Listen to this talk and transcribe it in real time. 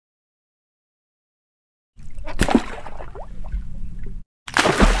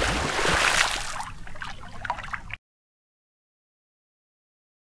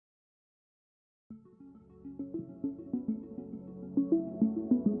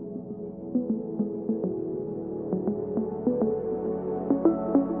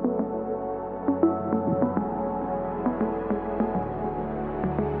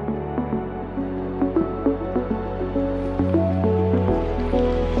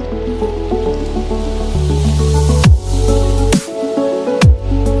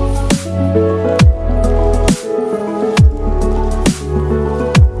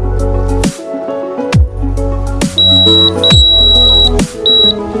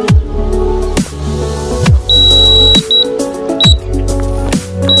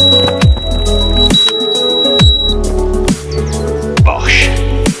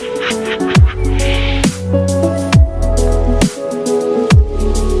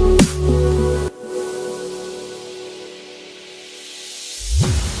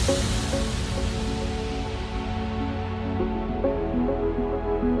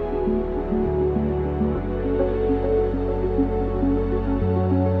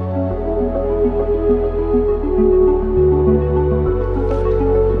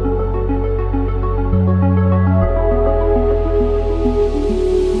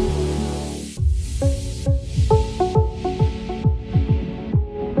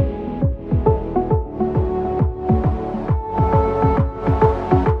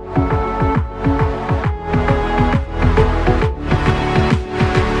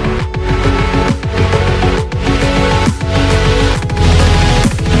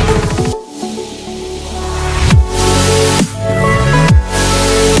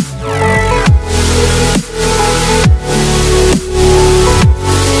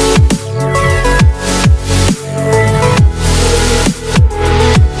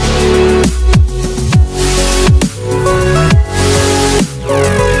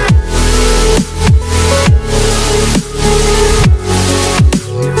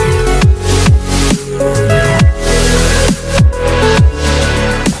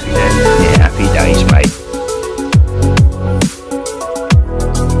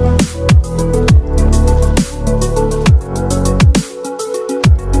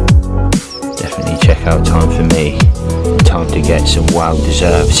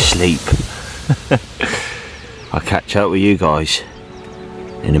well-deserved sleep. I'll catch up with you guys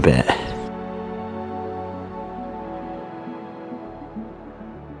in a bit.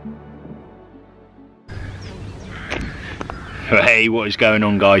 Hey, what is going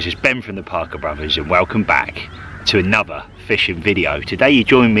on, guys? It's Ben from the Parker Brothers and welcome back to another fishing video. Today you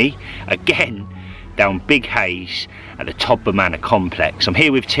join me again down Big Haze at the Todber Manor complex. I'm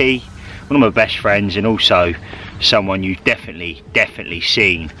here with T, one of my best friends, and also someone you've definitely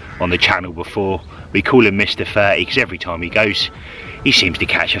seen on the channel before. We call him Mr. 30 because every time he goes he seems to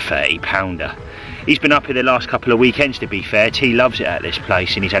catch a 30-pounder. He's been up here the last couple of weekends, to be fair. T loves it at this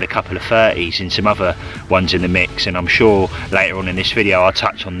place, and he's had a couple of 30s and some other ones in the mix, and I'm sure later on in this video I'll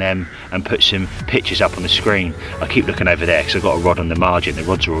touch on them and put some pictures up on the screen. I keep looking over there because I've got a rod on the margin. The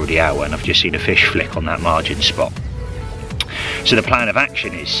rods are already out and I've just seen a fish flick on that margin spot. So the plan of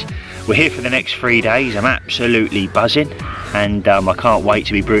action is we're here for the next 3 days. I'm absolutely buzzing, and I can't wait,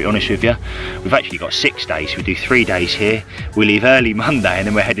 to be brutally honest with you. We've actually got 6 days. We do 3 days here. We leave early Monday and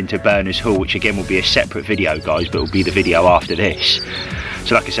then we're heading to Berners Hall, which again will be a separate video, guys, but will be the video after this.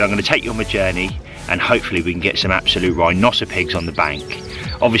 So like I said, I'm going to take you on my journey and hopefully we can get some absolute rhinoceros pigs on the bank.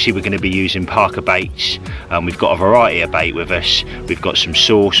 Obviously we're going to be using Parker baits. We've got a variety of bait with us. We've got some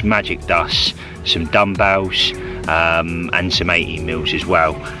sauce, magic dust, some dumbbells, and some 18 mils as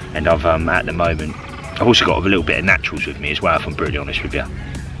well. And I've at the moment I've also got a little bit of naturals with me as well, if I'm brutally honest with you.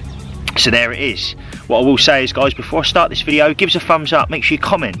 So there it is. What I will say is, guys, before I start this video, give us a thumbs up, make sure you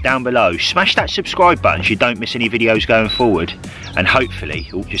comment down below, smash that subscribe button so you don't miss any videos going forward, and hopefully,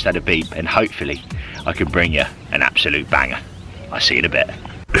 oh, just had a beep, and hopefully I can bring you an absolute banger. I'll see you in a bit.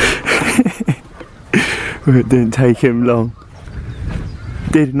 It didn't take him long.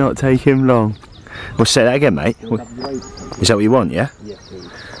 Did not take him long. Well, say that again, mate. Is that what you want, yeah? Yes, please.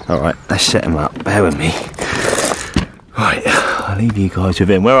 Alright, let's set him up. Bear with me. Right, I'll leave you guys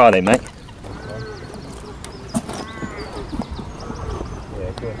with him. Where are they, mate?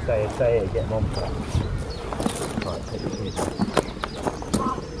 Yeah, go and stay here, get them on. Right, take your shoes off.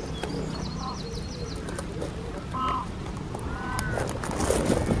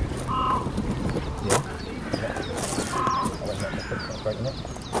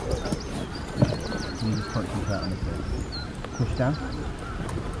 Push down.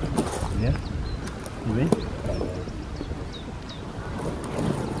 Yeah. You in?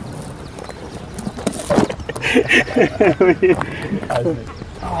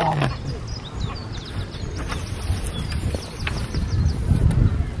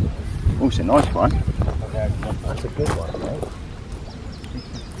 Oh, it's a nice one. That's a good one, mate.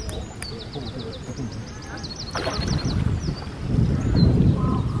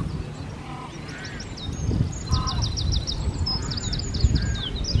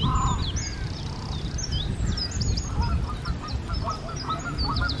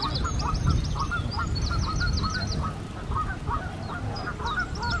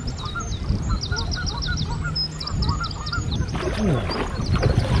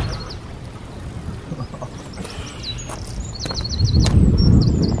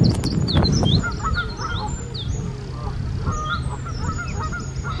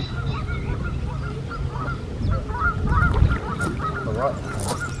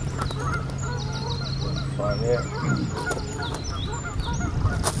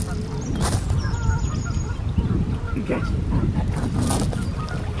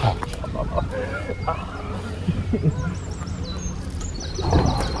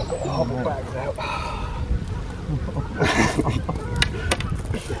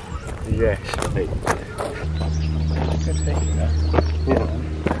 Yes, mate.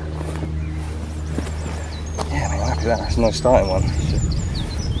 Yeah, mate, I'm happy with that. That's a nice starting one.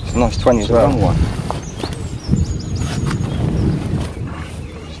 It's a nice 20 as well. Long one.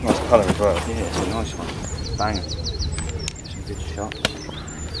 It's a nice colour as well. Yeah, it's a nice one. Bang. Some good shots.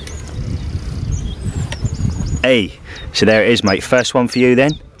 Hey, so there it is, mate. First one for you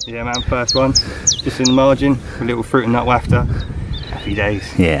then? Yeah, man, first one. Just in the margin, a little Fruit Nut Wafter. Happy days.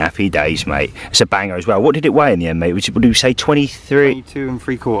 Yeah, happy days, mate. It's a banger as well. What did it weigh in the end, mate? Would you say 23? 22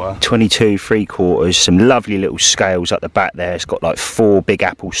 3/4. 22 3/4. Some lovely little scales up the back there. It's got like 4 big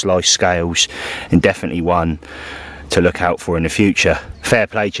apple slice scales, and definitely one to look out for in the future. Fair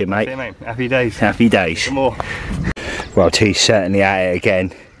play to you, mate. Yeah, mate. Happy days. Happy days. Some more. Well, T's certainly at it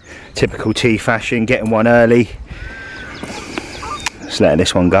again. Typical T fashion, getting one early. Just letting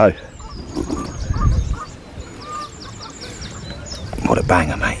this one go. What a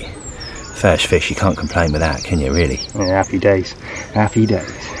banger, mate. First fish, you can't complain with that, can you, really? Yeah, happy days. Happy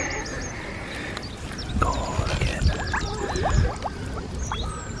days. God, look at it.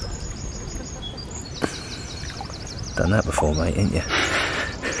 Done that before. for, mate, ain't you?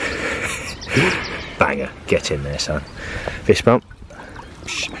 Banger. Get in there, son. Fist bump.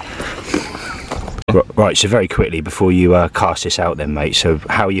 Right, so very quickly before you cast this out then, mate, so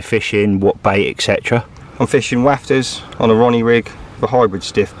how are you fishing, what bait, etc.? I'm fishing wafters on a Ronnie rig, the hybrid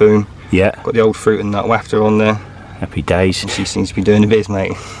stiff boom. Yeah. Got the old Fruit Nut Wafter on there. Happy days. She seems to be doing the biz,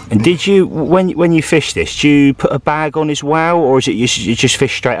 mate. And did you, when you fish this, do you put a bag on as well, or is it you just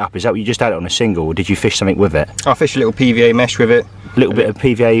fish straight up? Is that what you just had it on a single, or did you fish something with it? I fish a little PVA mesh with it. A little bit of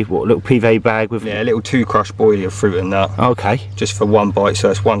PVA, what, a little PVA bag with? Yeah, a little 2 crush boilie of Fruit Nut. Okay. Just for one bite, so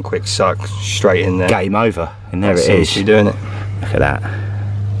it's one quick suck straight in there. Game over, and there That it is. seems to be doing it. Look at that.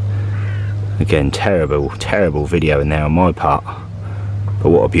 Again, terrible video in there on my part. But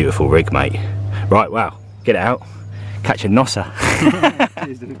what a beautiful rig, mate. Right, wow, get it out. Catch a nosser.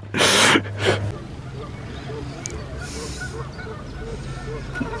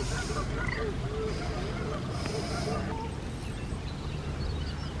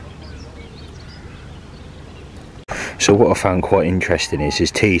 So what I found quite interesting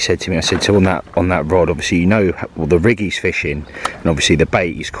is T said to me, I said, so on that rod, obviously you know, well, the rig he's fishing, and obviously the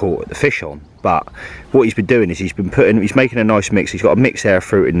bait he's caught the fish on, but what he's been doing is he's making a nice mix. He's got a mix there of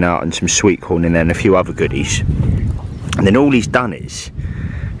fruit and nut and some sweet corn in there and a few other goodies, and then all he's done is,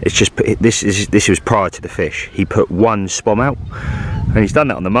 it's just put, this was prior to the fish, he put one spom out, and he's done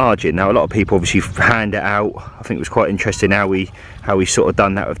that on the margin. Now a lot of people obviously hand it out. I think it was quite interesting how he sort of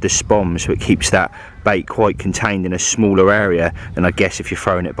done that with the spom, so it keeps that bait quite contained in a smaller area than I guess if you're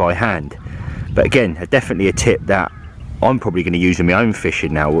throwing it by hand. But again, definitely a tip that I'm probably going to use in my own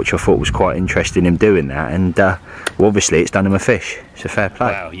fishing now, which I thought was quite interesting him doing that, and well, obviously it's done him a fish, so fair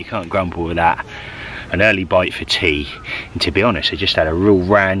play. Wow, you can't grumble with that. An early bite for T, and to be honest I just had a real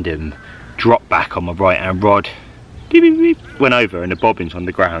random drop back on my right hand rod, beep, beep, beep, went over and the bobbin's on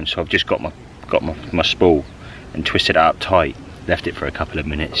the ground, so I've just got my spool and twisted it up tight, left it for a couple of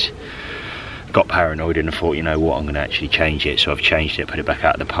minutes, got paranoid and I thought, you know what, I'm going to actually change it, so I've changed it, put it back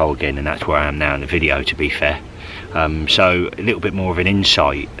out of the pole again, and that's where I am now in the video, to be fair. So a little bit more of an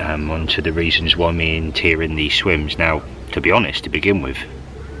insight onto the reasons why me and T are in these swims. Now, to be honest, to begin with,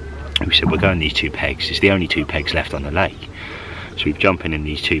 we said we're going these 2 pegs, it's the only 2 pegs left on the lake, so we're jumping in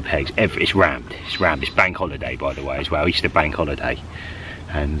these 2 pegs. It's rammed, it's bank holiday by the way as well, Easter bank holiday,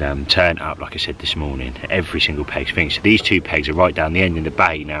 and turn up, like I said this morning, every single peg's thing. So these 2 pegs are right down the end of the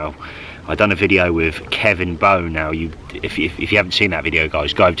bay. Now I've done a video with Kevin Bow. Now if you haven't seen that video,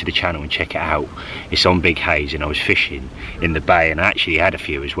 guys, go over to the channel and check it out. It's on Big Haze, and I was fishing in the bay and I actually had a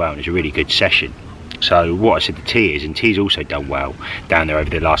few as well, and it was a really good session. So what I said to T is, and T's also done well down there over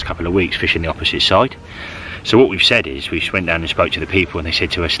the last couple of weeks fishing the opposite side. So what we've said is, we just went down and spoke to the people, and they said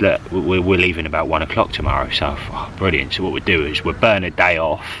to us, look, we're leaving about 1 o'clock tomorrow. So oh, brilliant. So what we'll do is we'll burn a day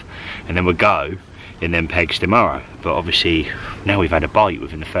off and then we'll go in them pegs tomorrow. But obviously now we've had a bite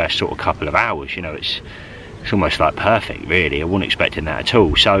within the first sort of couple of hours, you know, it's almost like perfect really. I wasn't expecting that at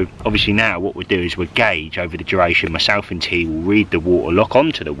all. So obviously now what we'll do is we'll gauge over the duration. Myself and T will read the water, lock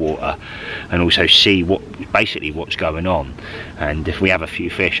onto the water, and also see what's going on. And if we have a few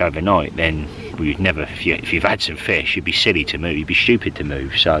fish overnight, then we'd never, if you've had some fish, you'd be silly to move, you'd be stupid to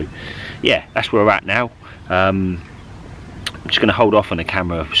move. So yeah, that's where we're at now. I'm just going to hold off on the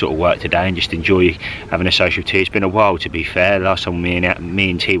camera sort of work today and just enjoy having a social tea. It's been a while, to be fair. Last time me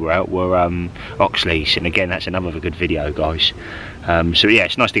and T were out were Oxley's, and again that's another good video, guys. So yeah,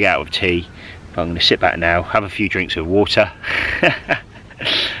 it's nice to get out with T. But I'm going to sit back now, have a few drinks of water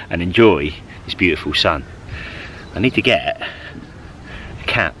and enjoy this beautiful sun. I need to get a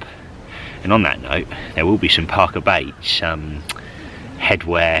cap, and on that note there will be some Parker baits,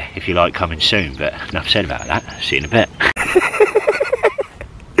 headwear if you like, coming soon, but enough said about that. See you in a bit.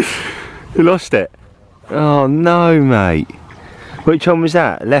 You lost it? Oh no, mate. Which one was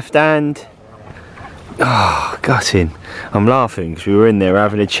that? Left hand? Oh, gutting. I'm laughing because we were in there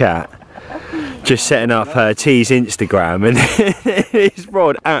having a chat, just setting up T's Instagram, and his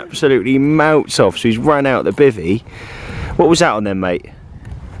rod absolutely melts off, so he's run out the bivvy. What was that on then, mate?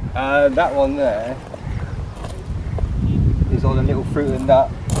 That one there is on a little Fruit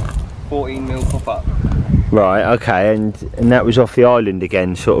Nut 14mm pop-up. Right, okay, and that was off the island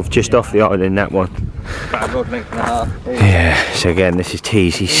again, sort of just off the island, that one. About a rod length and a half. Yeah, so again, this is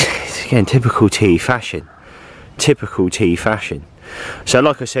T's. He's again, typical T fashion. Typical T fashion. So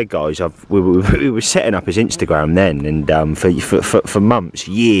like I said, guys, we were setting up his Instagram then, and for months,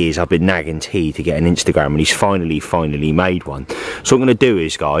 years, I've been nagging T to get an Instagram, and he's finally made one. So what I'm going to do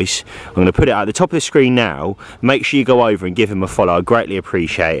is, guys, I'm going to put it at the top of the screen now. Make sure you go over and give him a follow. I greatly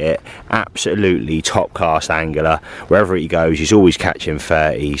appreciate it. Absolutely top class angler. Wherever he goes, he's always catching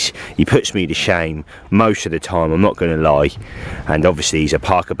 30s. He puts me to shame most of the time, I'm not going to lie. And obviously he's a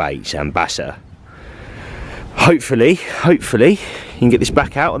Parker Baits ambassador. Hopefully you can get this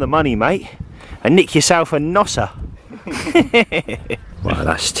back out on the money, mate, and nick yourself a nosser. Well,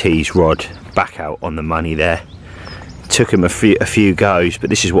 that's T's rod back out on the money there. Took him a few goes, but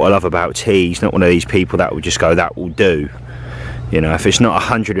this is what I love about T. He's not one of these people that will just go, that will do. You know, if it's not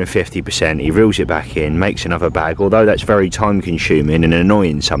 150%, he reels it back in, makes another bag. Although that's very time consuming and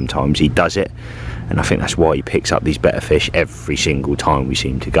annoying sometimes, he does it. And I think that's why he picks up these better fish every single time we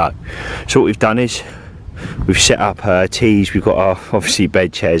seem to go. So what we've done is, we've set up T's, we've got our obviously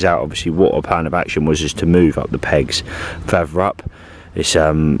bed chairs out. Obviously what our plan of action was is to move up the pegs further up.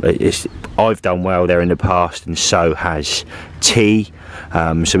 I've done well there in the past, and so has T.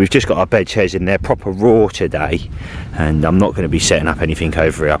 So we've just got our bed chairs in there proper raw today, and I'm not going to be setting up anything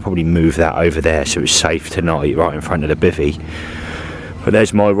over here. I'll probably move that over there so it's safe tonight right in front of the bivvy. But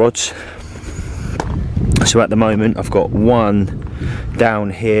there's my rods. So at the moment I've got one down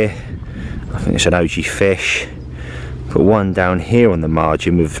here, I think it's an OG fish. Got one down here on the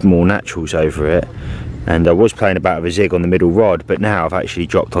margin with more naturals over it, and I was playing about with a zig on the middle rod, but now I've actually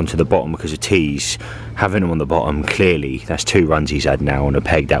dropped onto the bottom because of T's having them on the bottom. Clearly that's 2 runs he's had now on a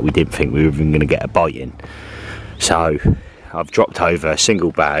peg that we didn't think we were even going to get a bite in. So I've dropped over a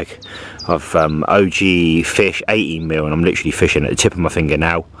single bag of OG fish, 18mm, and I'm literally fishing at the tip of my finger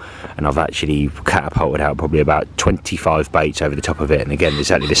now, and I've actually catapulted out probably about 25 baits over the top of it, and again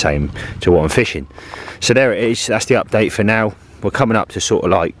exactly the same to what I'm fishing. So there it is, that's the update for now. We're coming up to sort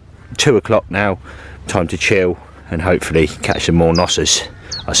of like 2 o'clock now, time to chill and hopefully catch some more nossers.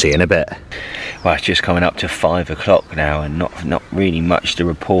 I'll see you in a bit. Well, it's just coming up to 5 o'clock now, and not really much to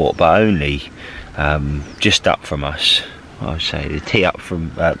report, but only just up from us, I would say the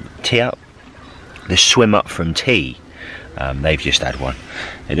the swim up from T. They've just had one.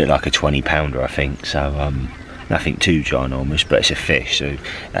 They look like a 20-pounder, I think, so nothing too ginormous, but it's a fish, so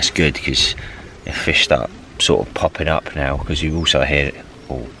that's good, because if fish start sort of popping up now, because you've also heard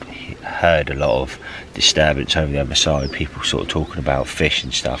a lot of disturbance over the other side, people sort of talking about fish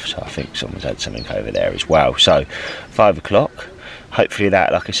and stuff, so I think someone's had something over there as well. So 5 o'clock, hopefully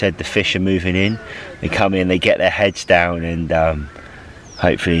that, like I said, the fish are moving in, they come in, they get their heads down, and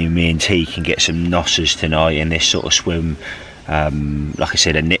hopefully me and T can get some nossers tonight in this sort of swim. Like I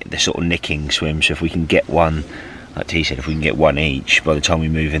said, the sort of nicking swim, so if we can get one, like T said, if we can get one each by the time we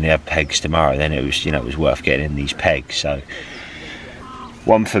move in the pegs tomorrow, then it was, you know, it was worth getting in these pegs. So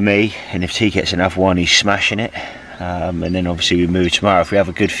one for me, and if T gets another one, he's smashing it. And then obviously we move tomorrow. If we have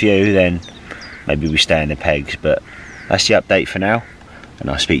a good few, then maybe we stay in the pegs. But that's the update for now, and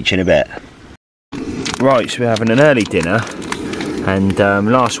I'll speak to you in a bit. Right, so we're having an early dinner, and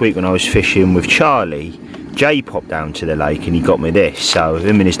last week when I was fishing with Charlie, Jay popped down to the lake and he got me this. So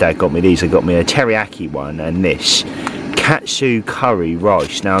him and his dad got me these. They got me a teriyaki one and this katsu curry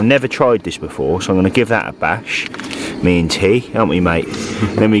rice. Now I've never tried this before, so I'm going to give that a bash. Me and T, aren't we, mate?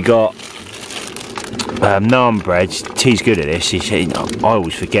 Then we got naan breads. T's good at this. I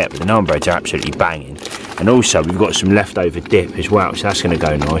always forget, but the naan breads are absolutely banging. And also we've got some leftover dip as well, so that's going to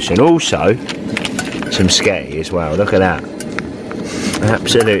go nice. And also some sketty as well. Look at that,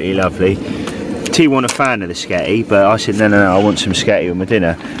 absolutely lovely. T wasn't a fan of the sketty, but I said no, I want some sketty with my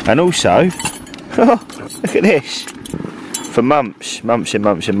dinner. And also, oh, look at this. For months and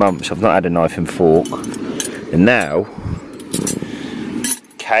months, I've not had a knife and fork. And now,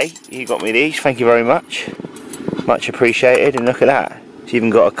 Kay, you got me these, thank you very much. Much appreciated, and look at that. It's even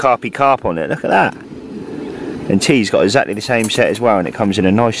got a carp on it, look at that. And T's got exactly the same set as well, and it comes in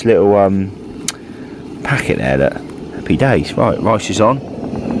a nice little packet there, look. Happy days. Right, rice is on.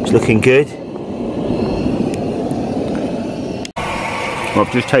 It's looking good. Well,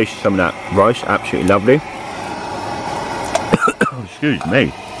 I've just tasted some of that rice, absolutely lovely. Excuse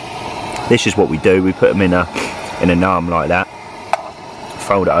me. This is what we do, we put them in a naan like that,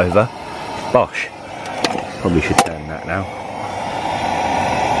 fold it over, bosh. Probably should turn that now.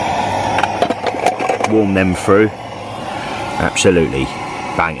 Warm them through, absolutely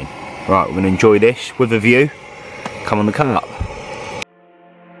banging. Right, we're going to enjoy this with a view. Come on the Carp.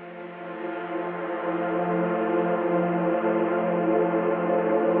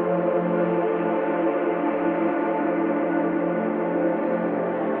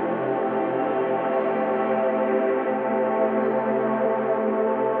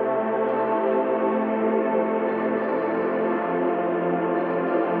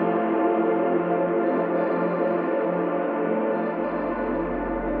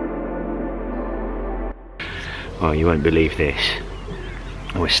 Well, you won't believe this.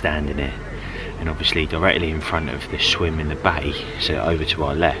 We're standing here, and obviously directly in front of the swim in the bay, so over to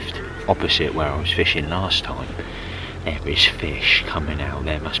our left, opposite where I was fishing last time, there is fish coming out.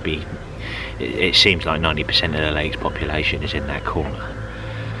 There must be, it seems like 90% of the lake's population is in that corner.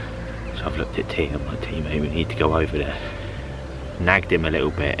 So I've looked at T and my teammate, we need to go over there. Nagged him a little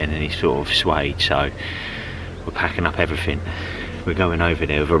bit and then he sort of swayed, so we're packing up everything. We're going over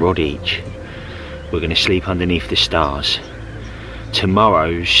there with a rod each. We're going to sleep underneath the stars.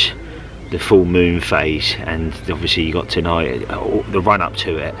 Tomorrow's the full moon phase, and obviously you got tonight, the run up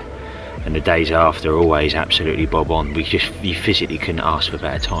to it, and the days after are always absolutely bob on. You physically couldn't ask for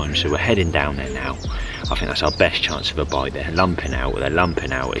better times, so we're heading down there now. I think that's our best chance of a bite. They're lumping out,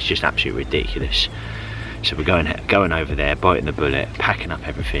 it's just absolutely ridiculous. So we're going over there, biting the bullet, packing up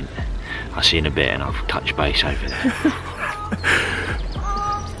everything. I'll see you in a bit and I'll touch base over there.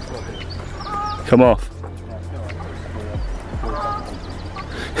 Come off.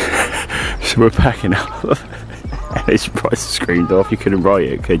 So we're packing up. And it's price screened off. You couldn't write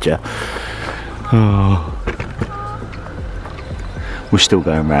it, could you? Oh. We're still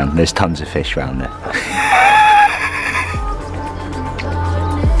going round. There's tons of fish round there.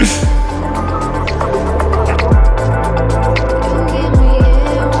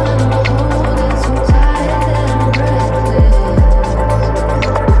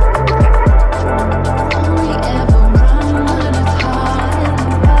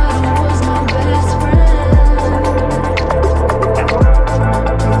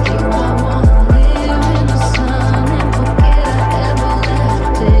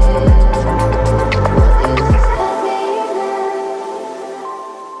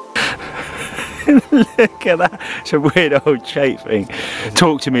 Look at that, it's a weird old shape thing.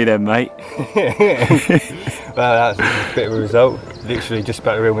 Talk to me then, mate. Well, that's a bit of a result. Literally just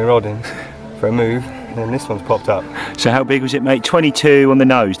about to reel my rod in for a move, and then this one's popped up. So how big was it, mate? 22 on the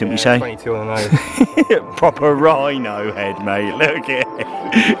nose, didn't we say? 22 on the nose. Proper rhino head, mate. Look at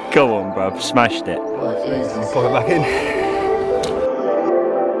it. Go on, bruv, smashed it. Pop it back in.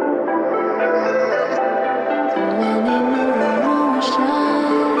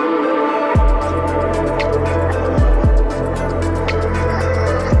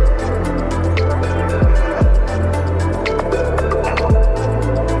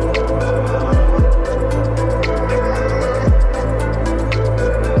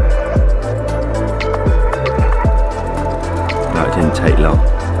 Take long.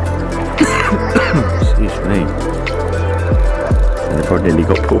 Excuse me. And the rod nearly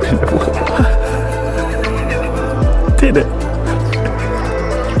got pulled in the water. Did it?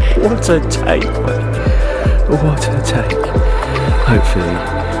 What a take, mate. What a take. Hopefully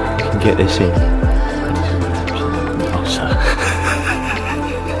we can get this in. Awesome.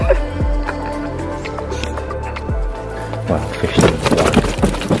 Well, fish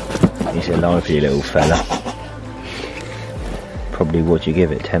done. He's a lively little fella. Probably, what do you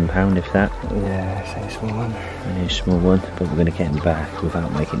give it, £10 if that? Yeah, say a small one. Only a small one, but we're going to get him back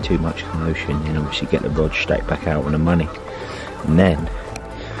without making too much commotion, and obviously get the rod straight back out on the money. And then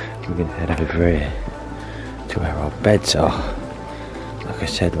we're going to head over here to where our beds are. Like I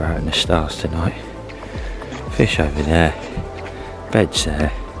said, we're out in the stars tonight. Fish over there, beds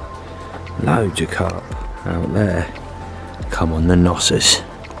there, loads of carp out there. Come on, the nossers.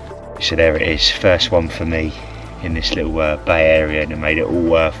 So there it is, first one for me in this little bay area, and it made it all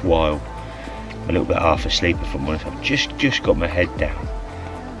worthwhile. I'm a little bit half asleep if I'm honest. I've just got my head down,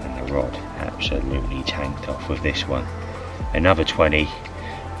 and the rod absolutely tanked off with this one. Another 20,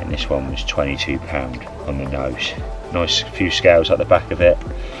 and this one was £22 on the nose. Nice few scales at the back of it.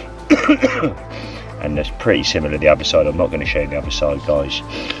 And that's pretty similar to the other side. I'm not going to show you the other side, guys.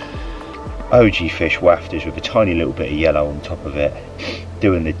 OG fish wafters with a tiny little bit of yellow on top of it,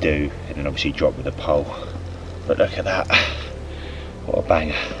 doing the do, and then obviously drop with a pole. But look at that, what a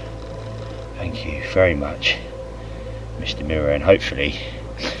banger. Thank you very much, Mr. Mirror, and hopefully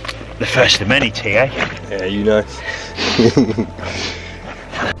the first of many, T, eh? Yeah, you know. See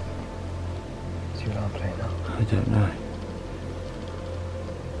what I'm playing now? I don't know.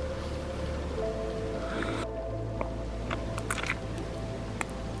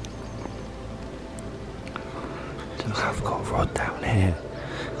 I've got a rod down here.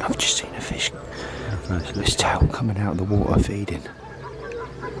 I've just seen a fish. This tail coming out of the water feeding.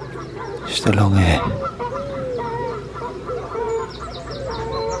 Just along here.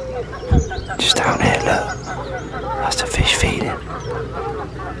 Just down here, look. That's a fish feeding. You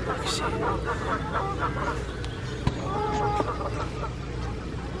can see it.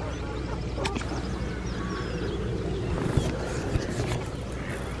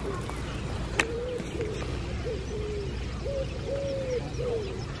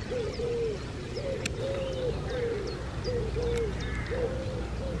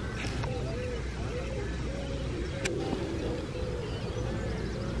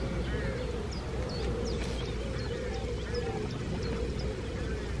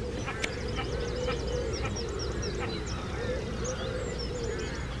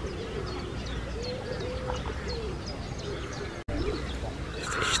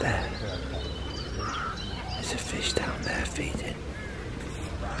 there. There's a fish down there feeding.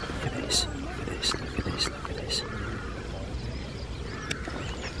 Look at this, look at this, look at this, look at this.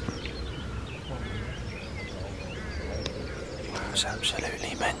 Wow, it's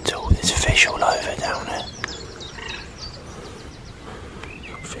absolutely mental. There's fish all over down there.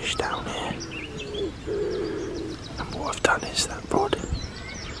 Got fish down here. And what I've done is that rod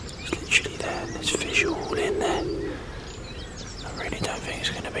is literally there and there's fish all in there. I really don't think it's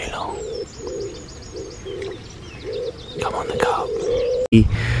going to be long. Come on, the carp.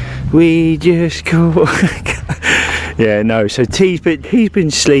 We just caught. Yeah, no, so he's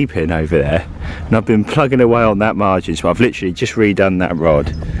been sleeping over there and I've been plugging away on that margin, so I've literally just redone that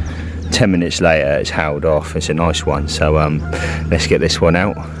rod. 10 minutes later it's howled off. It's a nice one, so let's get this one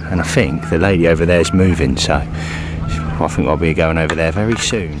out. And I think the lady over there is moving, so I think I'll be going over there very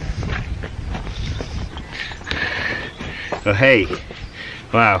soon. Oh hey,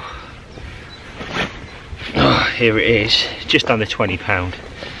 wow, oh, here it is, just under £20.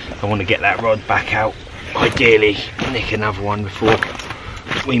 I want to get that rod back out, ideally nick another one before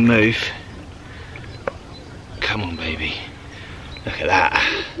we move. Come on baby, look at that.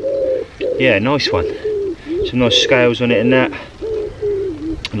 Yeah, nice one, some nice scales on it and that.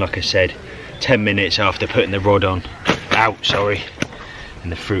 And like I said, 10 minutes after putting the rod on, out, sorry,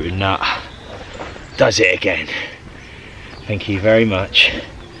 and the fruit and nut does it again. Thank you very much,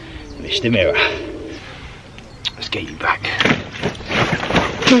 Mr. Mirror. Let's get you back.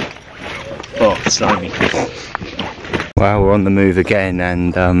 Oh, slimy. Well, we're on the move again,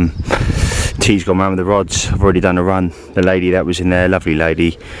 and T's gone round with the rods. I've already done a run. The lady that was in there, lovely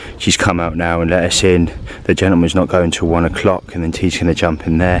lady, she's come out now and let us in. The gentleman's not going till 1 o'clock, and then T's going to jump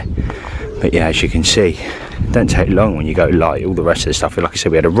in there. But yeah, as you can see, it don't take long when you go light. All the rest of the stuff, like I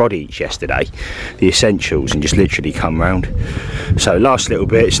said, we had a rod each yesterday, the essentials, and just literally come round. So last little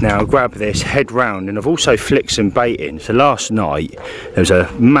bits now, grab this, head round, and I've also flicked some bait in. So last night there was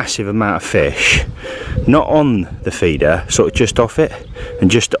a massive amount of fish, not on the feeder, sort of just off it and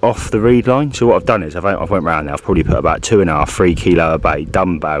just off the reed line. So what I've done is I've went round there, I've probably put about 2.5 to 3 kilo of bait,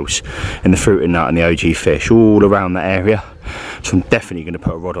 dumbbells, and the fruit and nut and the OG fish all around that area. So I'm definitely going to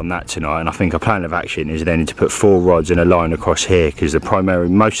put a rod on that tonight, and I think our plan of action is then to put 4 rods and a line across here, because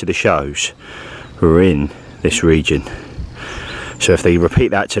most of the shows are in this region. So if they repeat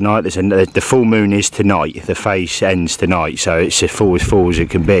that tonight, the full moon is tonight, the phase ends tonight, so it's as full as it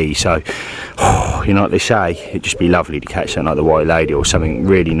can be. So you know what they say, it'd just be lovely to catch something like the White Lady or something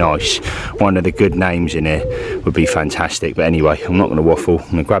really nice. One of the good names in here would be fantastic. But anyway, I'm not going to waffle. I'm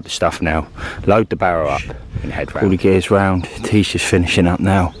going to grab the stuff now, load the barrow up and head round. All the gears round. T's just finishing up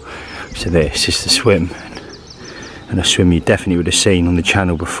now. So this is the swim, and a swim you definitely would have seen on the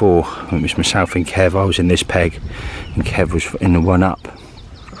channel before. It was myself and Kev. I was in this peg and Kev was in the one up.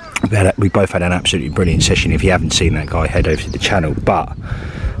 We both had an absolutely brilliant session. If you haven't seen that guy, head over to the channel. But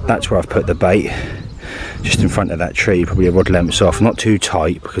that's where I've put the bait, just in front of that tree, probably a rod length off, not too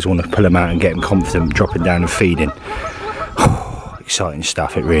tight, because I want to pull them out and get them confident dropping down and feeding. Exciting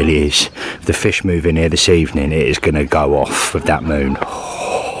stuff, it really is. If the fish move in here this evening, it is going to go off with that moon.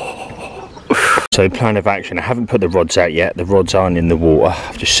 So plan of action, I haven't put the rods out yet, the rods aren't in the water,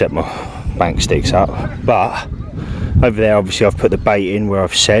 I've just set my bank sticks up. But over there obviously I've put the bait in where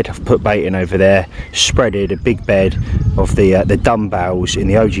I've said, I've put bait in over there, spreaded a big bed of the dumbbells in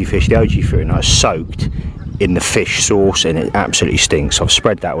the OG fish. The OG fruit and I soaked in the fish sauce and it absolutely stinks. So I've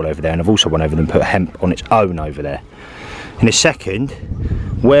spread that all over there, and I've also gone over and put hemp on its own over there. In a second,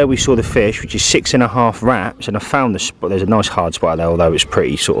 where we saw the fish, which is 6.5 wraps, and I found the spot, there's a nice hard spot there, although it's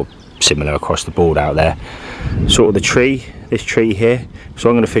pretty sort of similar across the board out there. Sort of the tree, this tree here. So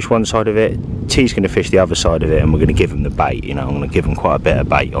I'm going to fish one side of it, T's going to fish the other side of it, and we're going to give him the bait. You know, I'm going to give him quite a bit of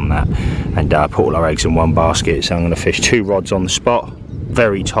bait on that, and put all our eggs in one basket. So I'm going to fish 2 rods on the spot,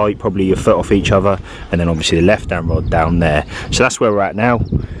 very tight, probably a foot off each other, and then obviously the left hand rod down there. So that's where we're at now.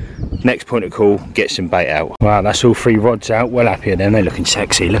 Next point of call, get some bait out. Wow, that's all 3 rods out. Well happy with them, they're looking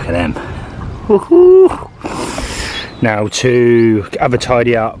sexy, look at them. Woohoo! Now to have a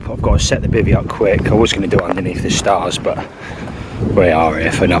tidy up, I've got to set the bivvy up quick. I was going to do it underneath the stars, but we are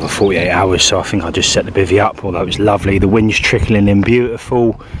here for another 48 hours, so I think I'll just set the bivvy up, although it's lovely. The wind's trickling in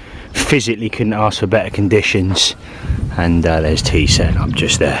beautiful. Physically couldn't ask for better conditions. And there's T set up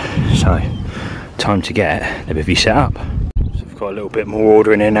just there. So time to get the bivvy set up. So I've got a little bit more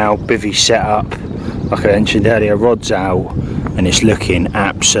order in here now. Bivvy set up. Like I mentioned earlier, rods out, and it's looking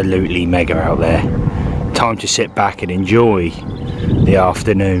absolutely mega out there. Time to sit back and enjoy the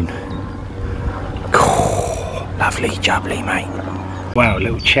afternoon. Lovely jubbly, mate. Wow, a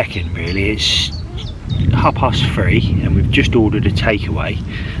little check-in really. It's 3:30 and we've just ordered a takeaway.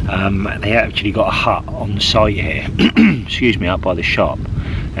 They actually got a hut on the site here, excuse me, up by the shop,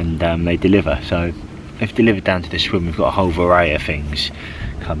 and they deliver. So they've delivered down to the swim. We've got a whole variety of things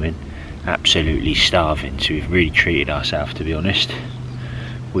coming. Absolutely starving, so we've really treated ourselves, to be honest.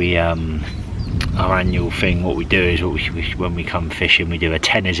 We our annual thing, what we do is when we come fishing, we do a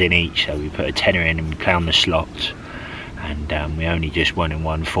tenners in each. So we put a tenner in and we play on the slots, and we only just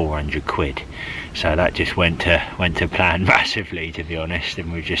won 400 quid. So that just went to plan massively, to be honest.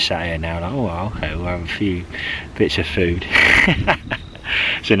 And we're just sat here now like, oh well, okay, we'll have a few bits of food.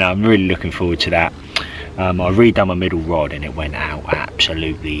 So no, I'm really looking forward to that. I redone my middle rod and it went out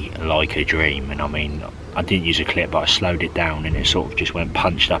absolutely like a dream. And I mean, I didn't use a clip, but I slowed it down and it sort of just went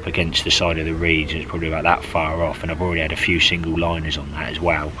punched up against the side of the reeds. It's probably about that far off, and I've already had a few single liners on that as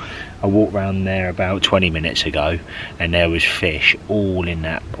well. I walked around there about 20 minutes ago and there was fish all in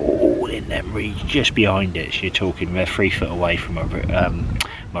them reeds just behind it. So you're talking, they're 3 foot away from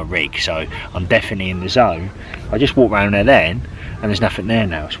my rig, so I'm definitely in the zone. I just walked around there then and there's nothing there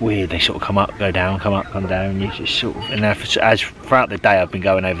now. It's weird, they sort of come up, go down, come up, come down. You just sort of, and as throughout the day I've been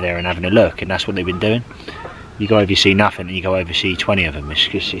going over there and having a look, and that's what they've been doing. You go over, you see nothing, and you go over, see 20 of them.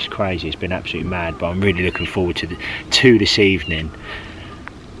 It's crazy, it's been absolutely mad, but I'm really looking forward to this evening.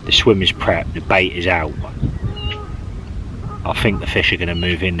 The swim is prepped, the bait is out. I think the fish are going to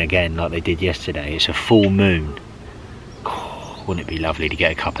move in again like they did yesterday. It's a full moon. Oh, wouldn't it be lovely to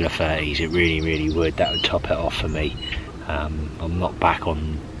get a couple of 30s? It really, really would. That would top it off for me. I'm not back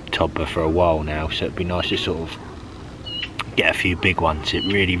on Todber for a while now, so it'd be nice to sort of get a few big ones. It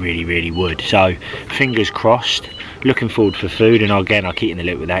really, really, really would. So fingers crossed. Looking forward for food, and again I'll keep in the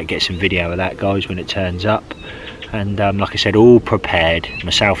loop with that, get some video of that, guys, when it turns up. And like I said, all prepared,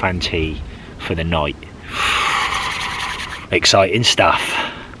 myself and T, for the night. Exciting stuff.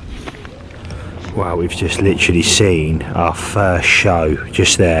 Wow, we've just literally seen our first show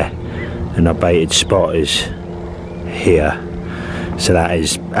just there, and our baited spot is here. So that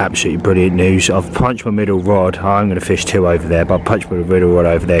is absolutely brilliant news. I've punched my middle rod. I'm going to fish 2 over there, but I've punched my middle rod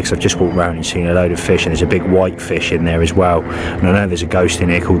over there because I've just walked around and seen a load of fish, and there's a big white fish in there as well. And I know there's a ghost in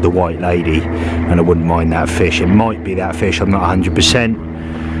here called the White Lady, and I wouldn't mind that fish. It might be that fish, I'm not 100%.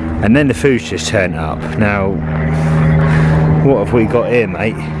 And then the food's just turned up. Now, what have we got here,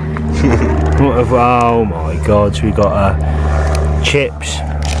 mate? Oh my god, so we got chips,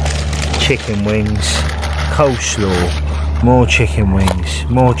 chicken wings, coleslaw, more chicken wings,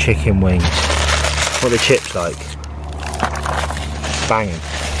 more chicken wings. What are the chips like? Banging.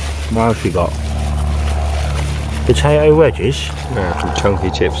 What else we got? Potato wedges? Yeah, some chunky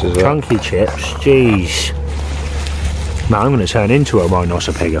chips as well. Chunky chips, jeez. Man, I'm going to turn into a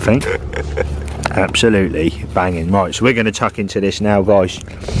rhinoceros pig, I think. Absolutely banging. Right, so we're going to tuck into this now, guys.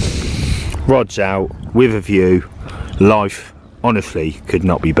 Rod's out, with a view. Life, honestly, could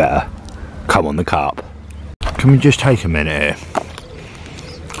not be better. Come on, the carp. Can we just take a minute here?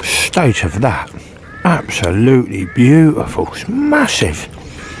 State of that. Absolutely beautiful. It's massive.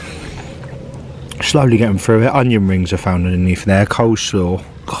 Slowly getting through it. Onion rings are found underneath there. Coleslaw.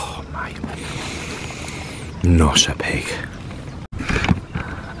 Oh, mate. Nosser pig.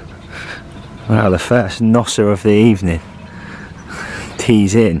 Well, the first nosser of the evening.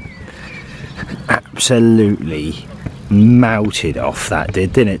 Tease in. Absolutely melted off that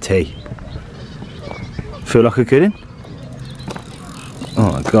didn't it, T? Feel like a good one?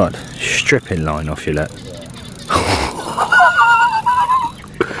 Oh my god, stripping line off your lip.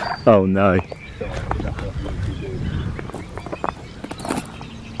 Oh no.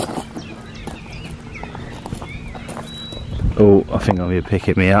 Oh, I think I'm going to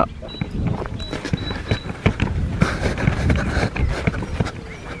pick me up.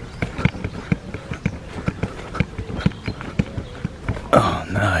 Oh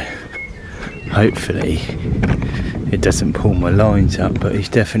no. Hopefully it doesn't pull my lines up, but he's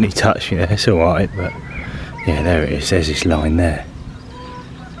definitely touched me there. It's alright, but yeah, there it is. There's this line there.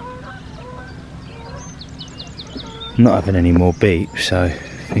 I'm not having any more beeps, so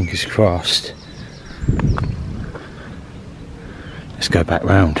fingers crossed. Let's go back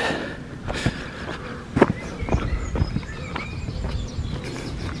round.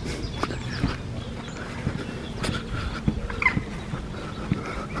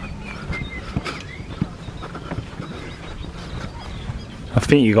 I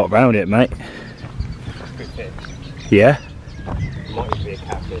think you got round it, mate. Good fish. Yeah? Might even be a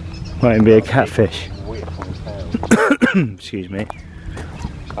catfish. Might even be a catfish. Weird on his tail. Excuse me.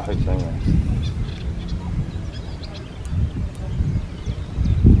 I hope so, yeah.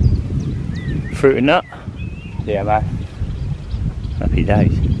 Fruit Nut? Yeah, man. Happy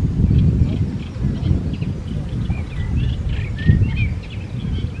days.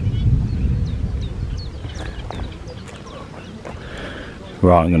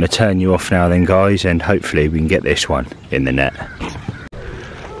 Right, I'm going to turn you off now then, guys, and hopefully we can get this one in the net.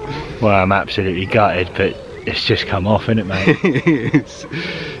 Well, I'm absolutely gutted, but it's just come off, isn't it, mate?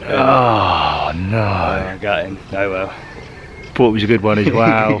 Oh no! Gutting. Oh well. Thought it was a good one as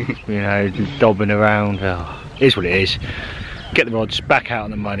well. You know, just dobbing around. Oh, it is what it is. Get the rods back out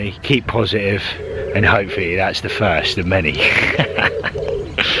on the money, keep positive, and hopefully that's the first of many.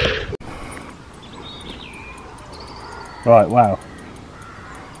 Right, wow.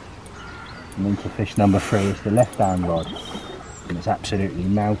 I'm into fish number 3. It's the left-hand rod, and it's absolutely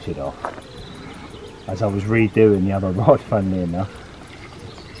melted off. As I was redoing the other rod, funnily enough.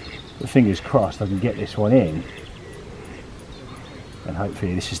 But fingers crossed I can get this one in, and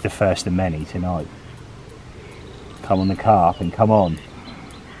hopefully this is the first of many tonight. Come on the carp and come on.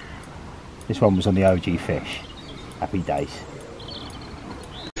 This one was on the OG fish. Happy days.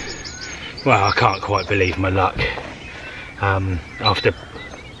 Well, I can't quite believe my luck. After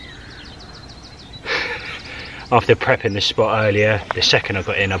prepping the spot earlier, the second I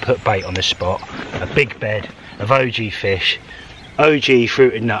got in I put bait on the spot, a big bed of OG fish, OG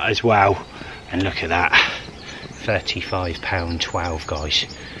fruit and nut as well, and look at that, £35 12, guys.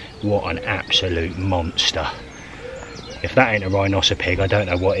 What an absolute monster. If that ain't a rhinoceros pig, I don't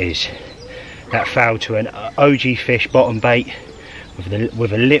know what is. That fell to an OG fish bottom bait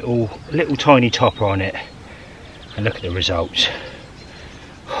with a little tiny topper on it, and look at the results.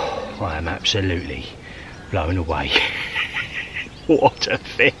 I am absolutely blown away. What a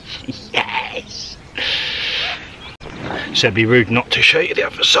fish, yes! So it'd be rude not to show you the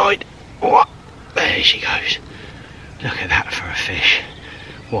other side. What? There she goes. Look at that for a fish.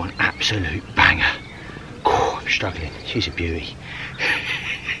 What an absolute banger. Oh, I'm struggling. She's a beauty.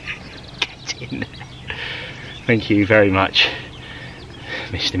 Get in there. Thank you very much,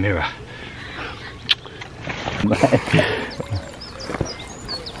 Mr. Mirror.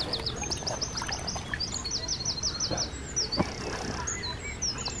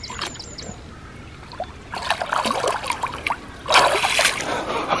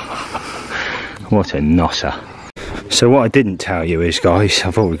 What a nosser. So what I didn't tell you is, guys,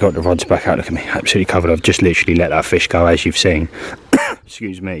 I've already got the rods back out. Look at me, absolutely covered. I've just literally let that fish go, as you've seen.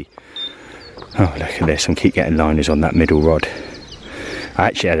 Excuse me. Oh, look at this. I keep getting liners on that middle rod. I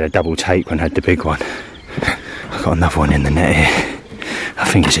actually had a double take when I had the big one. I've got another one in the net here. I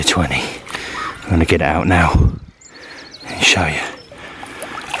think it's a 20. I'm going to get it out now and show you.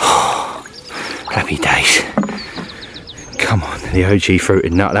 Oh, happy days. Come on, the OG fruit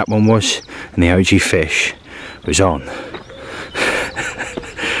and nut that one was, and the OG fish was on.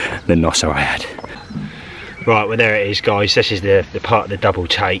 The nosser I had. Right, well there it is, guys. This is the part of the double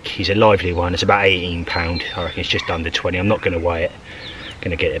take. He's a lively one. It's about 18 pound. I reckon it's just under 20. I'm not going to weigh it. I'm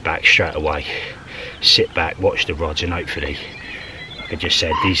going to get it back straight away. Sit back, watch the rods, and hopefully, like I just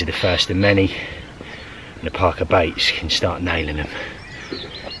said, these are the first of many, and the Parker baits can start nailing them.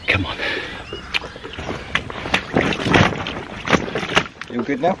 Come on. You all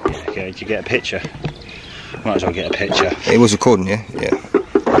good now? Okay, did you get a picture? Might as well get a picture. It was recording, yeah? Yeah.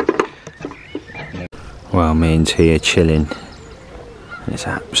 Well, me and T are chilling. It's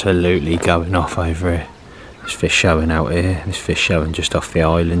absolutely going off over here. There's fish showing out here, there's fish showing just off the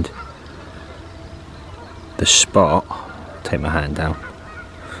island. The spot, take my hand down,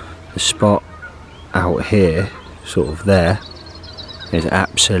 the spot out here, sort of there, is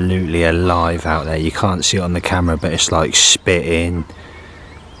absolutely alive out there. You can't see it on the camera, but it's like spitting.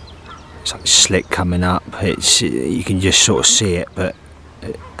 It's like slick coming up. You can just sort of see it, but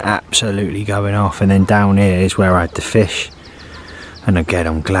absolutely going off. And then down here is where I had the fish. And again,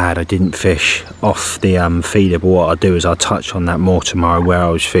 I'm glad I didn't fish off the feeder, but what I'll do is I'll touch on that more tomorrow, where I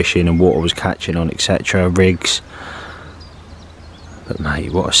was fishing and what I was catching on, etc. Rigs. But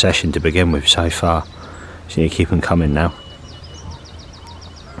mate, what a session to begin with so far. So you keep them coming now.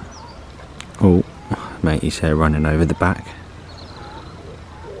 Oh, mate, he's there running over the back.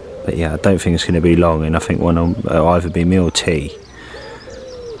 But yeah, I don't think it's going to be long, and I think one will either be me or T.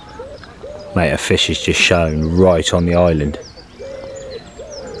 Mate, a fish is just shown right on the island.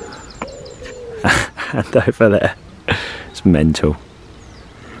 And over there, it's mental.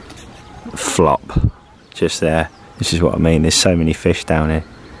 Flop, just there. This is what I mean, there's so many fish down here.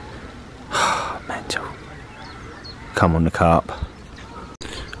 Mental. Come on the carp.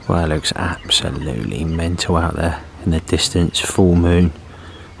 Well, it looks absolutely mental out there in the distance. Full moon.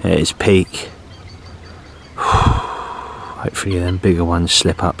 It is peak. Hopefully them bigger ones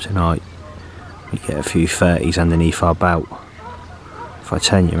slip up tonight. We get a few 30s underneath our belt. If I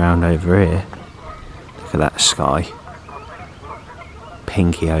turn you around over here, look at that sky.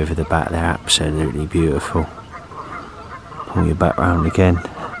 Pinky over the back there, absolutely beautiful. Pull you back round again.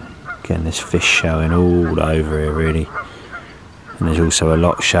 Again, there's fish showing all over here really. And there's also a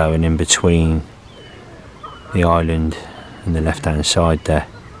lot showing in between the island and the left hand side there.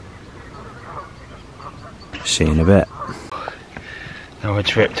 See you in a bit. Now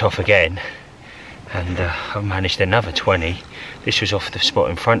it's ripped off again, and I've managed another 20. This was off the spot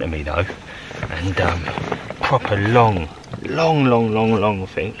in front of me though, and proper long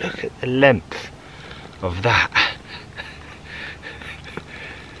thing. Look at the length of that.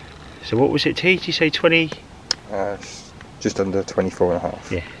 So what was it, T? Did you say 20? Just under 24 and a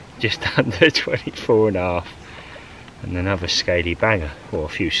half. Yeah, just under 24 and a half. And another scaly banger. Well, a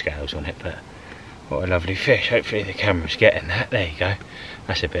few scales on it, but what a lovely fish. Hopefully the camera's getting that. There you go.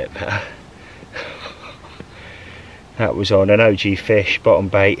 That's a bit better. That was on an OG fish, bottom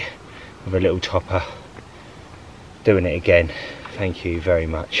bait, with a little topper. Doing it again. Thank you very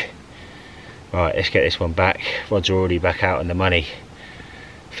much. Right, let's get this one back. Rods are already back out on the money.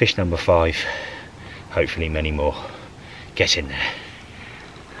 Fish number 5. Hopefully many more. Get in there.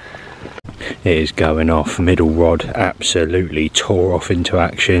 It is going off. Middle rod absolutely tore off into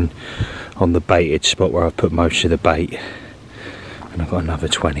action on the baited spot where I've put most of the bait, and I've got another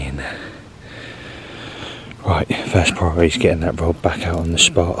 20 in there. Right, first priority is getting that rod back out on the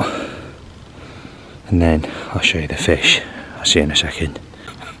spot, and then I'll show you the fish. I'll see you in a second.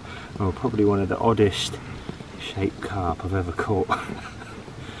 Oh, probably one of the oddest shaped carp I've ever caught.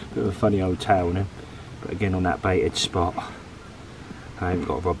 Bit of a funny old tail on him, but again on that baited spot. I haven't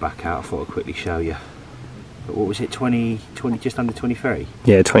got a rod back out, I thought I'd quickly show you. But what was it, 20, just under 23?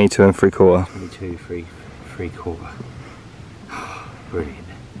 Yeah, 22 and 3/4. 22, 3/4. Brilliant.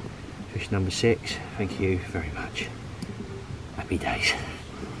 Fish number 6, thank you very much. Happy days.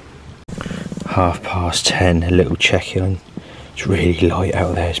 10:30, a little check in. It's really light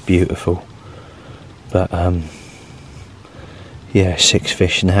out there, it's beautiful. But yeah, 6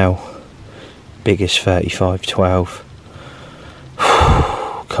 fish now. Biggest 35/12.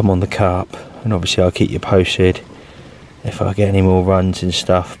 Come on the carp, and obviously I'll keep you posted if I get any more runs and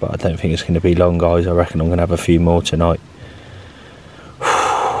stuff, but I don't think it's going to be long, guys. I reckon I'm going to have a few more tonight.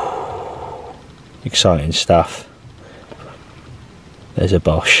 Exciting stuff. There's a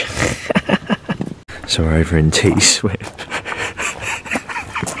Bosch. So we're over in T-Swift.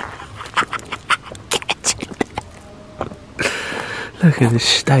 Look at the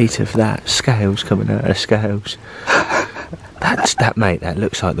state of that. Scales coming out of scales. That mate, that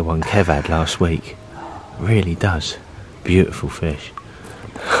looks like the one Kev had last week. Really does. Beautiful fish.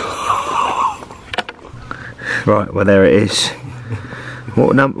 Right, well there it is.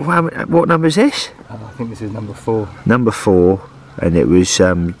 What number is this? I think this is number 4. Number 4, and it was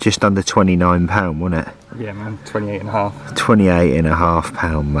just under £29, wasn't it? Yeah man, 28 and a half. 28 and a half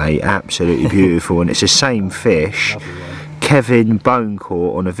pound, mate. Absolutely beautiful, and it's the same fish Kevin Bone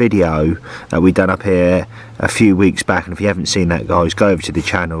caught on a video that we done up here a few weeks back, and if you haven't seen that, guys, go over to the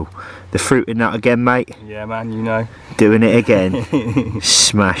channel. The Fruit Nut again, mate. Yeah man, you know. Doing it again.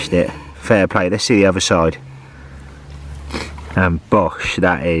 Smashed it. Fair play. Let's see the other side. And Bosch,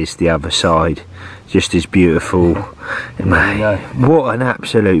 that is the other side. Just as beautiful. Mate, you know. What an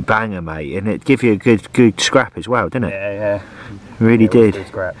absolute banger, mate. And it give you a good scrap as well, didn't it? Yeah. Really did. Good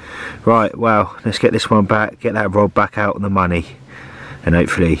scrap. Right, well, let's get this one back, get that rod back out on the money, and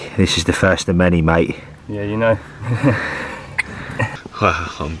hopefully this is the first of many, mate. Yeah, you know.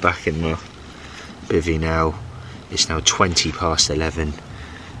 Well, I'm back in my bivvy now. It's now 11:20,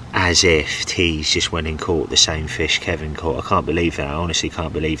 as if T's just went and caught the same fish Kevin caught. I can't believe that. I honestly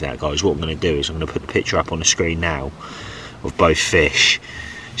can't believe that, guys. What I'm going to do is I'm going to put the picture up on the screen now of both fish,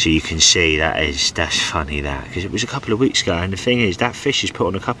 so you can see that's funny, that, because it was a couple of weeks ago, and the thing is that fish has put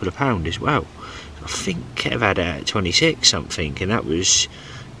on a couple of pound as well. I think Kev had it at 26 something, and that was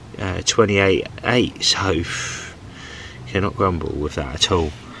 28.8, so cannot grumble with that at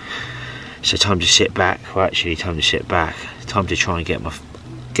all. So time to sit back. Well, actually time to sit back, time to try and get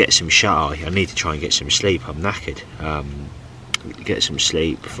some shut eye. I need to try and get some sleep. I'm knackered. Get some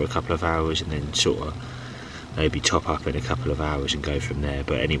sleep for a couple of hours, and then sort of maybe top up in a couple of hours and go from there.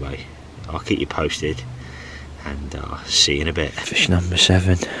 But anyway, I'll keep you posted, and see you in a bit. Fish number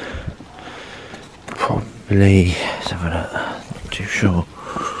 7, probably, let's have a look, not too sure.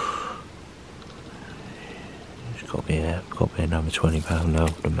 It's got to be another £20 now, I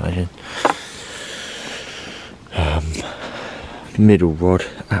would imagine. Middle rod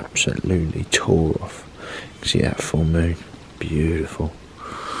absolutely tore off. You can see that full moon, beautiful.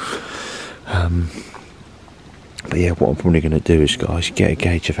 But yeah, what I'm probably going to do is, guys, get a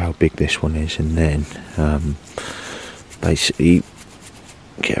gauge of how big this one is, and then basically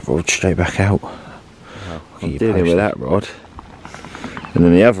get a rod straight back out. I'll I'm dealing with that rod, and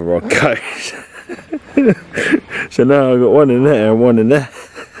then the other rod goes. So now I've got one in there and one in there.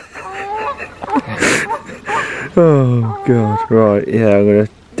 Oh god, right, yeah, I'm going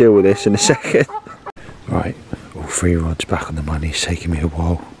to deal with this in a second. Right, all 3 rods back on the money. It's taking me a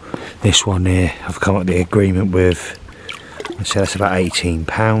while. This one here, I've come up with the agreement with, so that's about £18.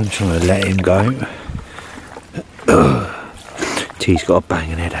 I'm going to let him go. T's got a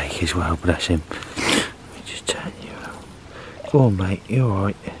banging headache as well, bless him. Let me just turn you out. Go on mate, you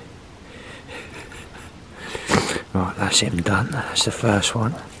alright? Right, that's him done. That's the first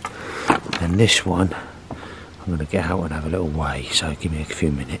one. And this one, I'm going to get out and have a little weigh, so give me a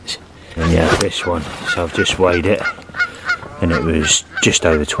few minutes. And yeah, this one, so I've just weighed it, and it was just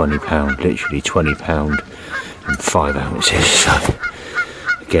over £20, literally £20 and 5 ounces. So,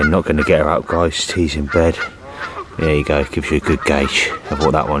 again, not going to get her out, guys. T's in bed. There you go, gives you a good gauge of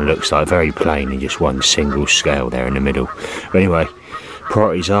what that one looks like. Very plain and just one single scale there in the middle. But anyway,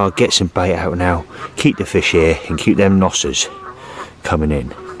 priorities are get some bait out now, keep the fish here, and keep them nossers coming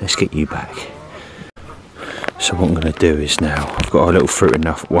in. Let's get you back. So what I'm going to do is now, I've got a little Fruit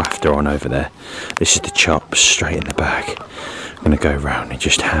Nut Wafter on over there. This is the chops straight in the bag. I'm going to go around and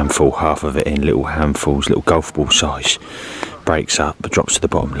just handful half of it in, little handfuls, little golf ball size. Breaks up, drops to the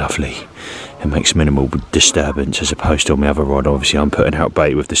bottom, lovely. It makes minimal disturbance as opposed to on my other rod. Obviously I'm putting out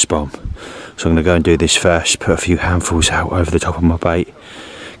bait with the spom. So I'm going to go and do this first, put a few handfuls out over the top of my bait.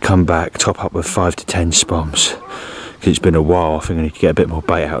 Come back, top up with 5 to 10 spoms. Because it's been a while, I think I need to get a bit more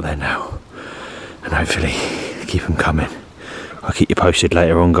bait out there now. And hopefully keep them coming. I'll keep you posted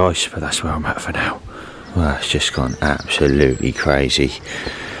later on, guys, but that's where I'm at for now. Well, it's just gone absolutely crazy.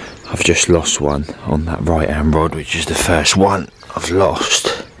 I've just lost one on that right hand rod, which is the first one I've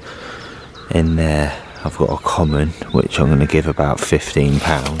lost. In there I've got a common, which I'm going to give about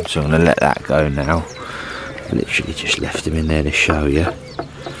 £15, so I'm going to let that go now. Literally just left him in there to show you.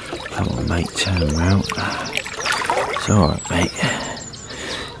 Come on mate, turn around. It's alright mate.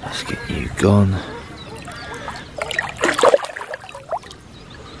 Let's get you gone.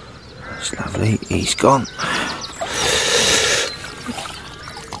 That's lovely, he's gone.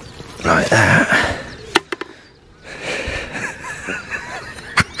 Like that.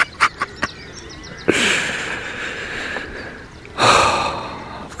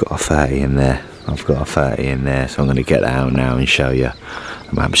 I've got a 30 in there. I've got a 30 in there, so I'm going to get that out now and show you.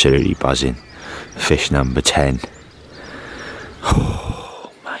 I'm absolutely buzzing. Fish number 10.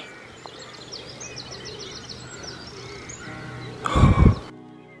 Oh, mate.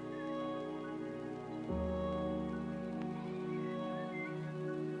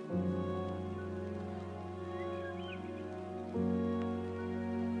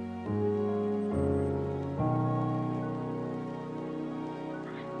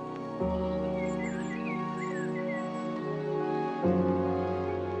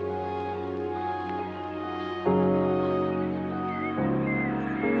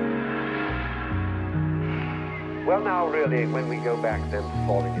 Well, now, really, when we go back then to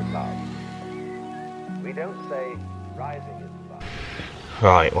falling in love, we don't say rising in love.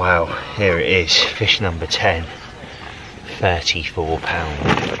 Right, well, here it is, fish number 10, £34,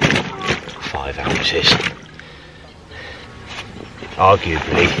 5 ounces.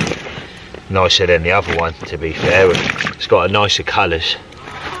 Arguably nicer than the other one, to be fair. It's got a nicer colours.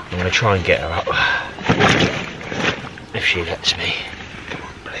 I'm going to try and get her up, if she lets me. Come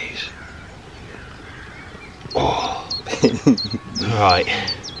on, please. Oh. Right,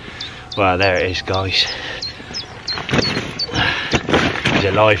 well, there it is, guys. It's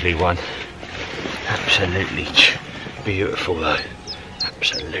a lively one. Absolutely beautiful though.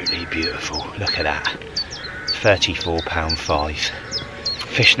 Absolutely beautiful. Look at that. £34.5.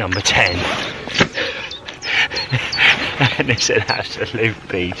 Fish number 10. And it's an absolute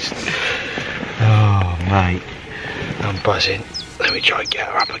beast. Oh mate, I'm buzzing. Let me try and get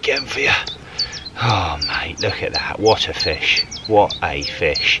her up again for you. Oh mate, look at that. What a fish. What a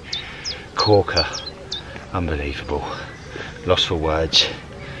fish. Corker. Unbelievable. Lost for words.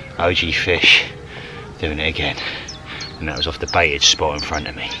 OG fish. Doing it again. And that was off the baited spot in front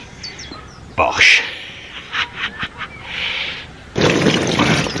of me. Bosh.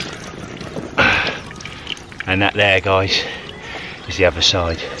 And that there, guys, is the other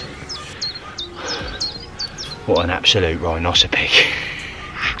side. What an absolute rhinoceros pig.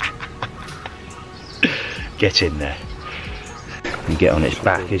 Get in there and get on its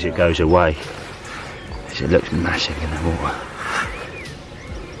back as it goes away, as it looks massive in the water.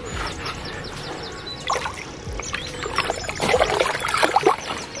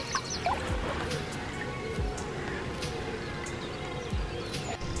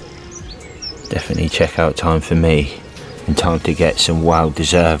 Definitely check out time for me and time to get some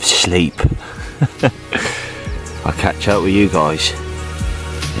well-deserved sleep. I'll catch up with you guys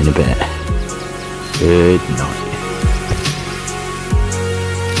in a bit. Good night.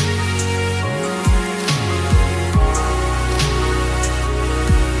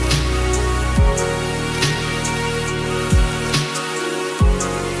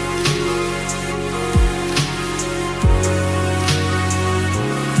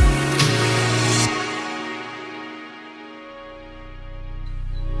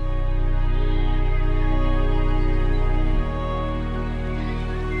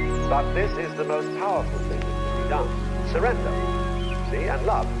 But this is the most powerful thing that can be done. Surrender. See, and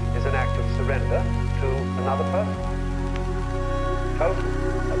love is an act of surrender to another person. Total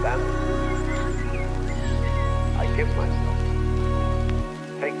abandonment. I give myself.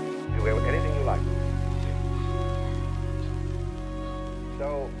 Take, do anything you like.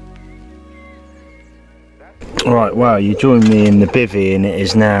 So, Right, well, you joined me in the bivvy and it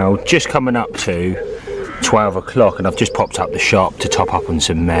is now just coming up to 12 o'clock and I've just popped up the shop to top up on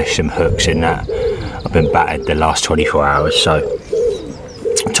some mesh, some hooks in that. I've been battered the last 24 hours, so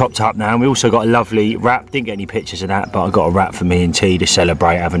topped up now. And we also got a lovely wrap, didn't get any pictures of that, but I got a wrap for me and T to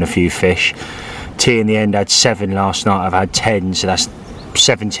celebrate having a few fish. T in the end had 7 last night, I've had 10, so that's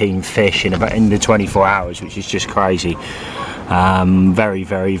 17 fish in the 24 hours, which is just crazy. Very,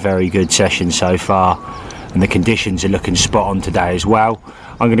 very, very good session so far, and the conditions are looking spot on today as well.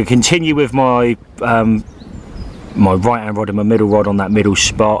 I'm going to continue with my my right hand rod and my middle rod on that middle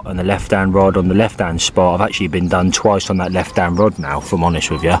spot, and the left hand rod on the left hand spot. I've actually been done twice on that left hand rod now, if I'm honest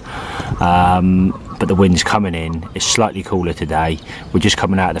with you. But the wind's coming in, it's slightly cooler today. We're just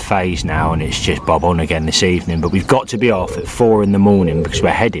coming out of the phase now and it's just bob on again this evening. But we've got to be off at 4 in the morning because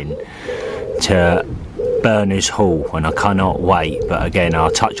we're heading to Berners Hall and I cannot wait. But again,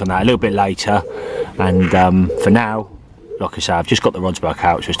 I'll touch on that a little bit later. And for now, like I say, I've just got the rods back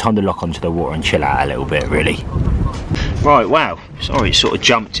out, so it's time to lock onto the water and chill out a little bit, really. Right, wow, sorry it sort of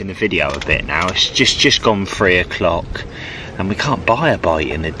jumped in the video a bit now. It's just gone 3 o'clock and we can't buy a bite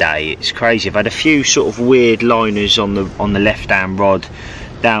in the day. It's crazy. I've had a few sort of weird liners on the left hand rod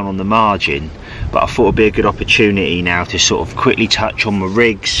down on the margin, but I thought it'd be a good opportunity now to sort of quickly touch on my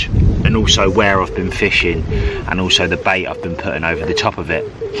rigs and also where I've been fishing and also the bait I've been putting over the top of it.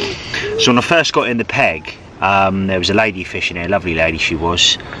 So when I first got in the peg, there was a lady fishing here, a lovely lady she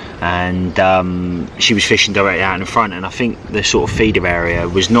was, and she was fishing directly out in front, and I think the sort of feeder area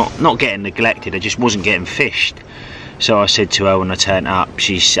was not getting neglected, I just wasn't getting fished. So I said to her when I turned up,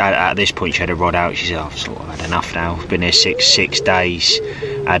 she's at this point she had a rod out, she said, I've sort of had enough now, I've been here six days,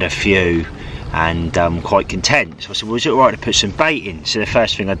 had a few, and quite content. So I said, well, is it alright to put some bait in? So the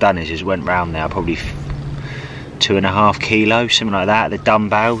first thing I'd done is went round there, probably 2.5 kilos, something like that, the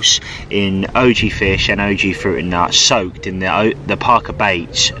dumbbells in OG fish and OG fruit and nuts, soaked in the Parker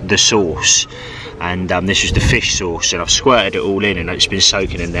baits, the sauce, and this was the fish sauce, and I've squirted it all in and it's been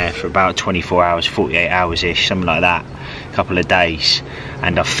soaking in there for about 24 hours, 48 hours ish, something like that, a couple of days,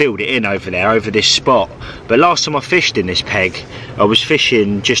 and I've filled it in over there, over this spot. But last time I fished in this peg, I was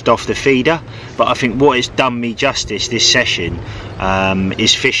fishing just off the feeder, but I think what has done me justice this session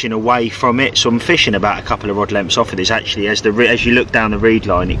is fishing away from it. So I'm fishing about a couple of rod lengths off of this. Actually, as you look down the reed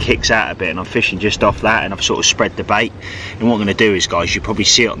line, it kicks out a bit and I'm fishing just off that, and I've sort of spread the bait. And what I'm going to do is, guys, you probably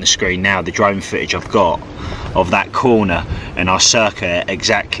see it on the screen now, the drone footage I've got of that corner, and I'll circle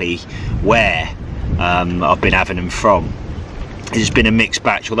exactly where I've been having them from. It's been a mixed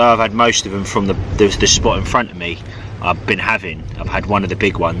batch, although I've had most of them from the spot in front of me. I've had one of the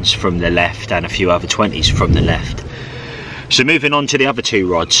big ones from the left and a few other 20s from the left. So moving on to the other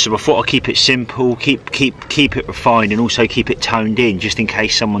 2 rods, so I thought I'd keep it simple, keep it refined, and also keep it toned in, just in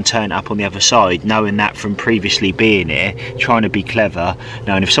case someone turned up on the other side, knowing that from previously being here, trying to be clever,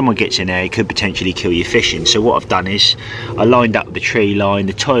 knowing if someone gets in there it could potentially kill your fishing. So what I've done is I lined up the tree line,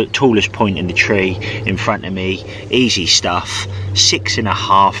 the tallest point in the tree in front of me, easy stuff,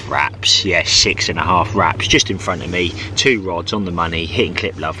 6.5 wraps, yes, 6.5 wraps just in front of me, 2 rods on the money, hitting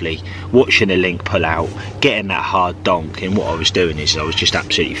clip lovely, watching the link pull out, getting that hard donk. And what I was doing is I was just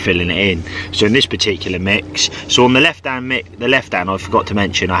absolutely filling it in. So in this particular mix, so on the left hand I forgot to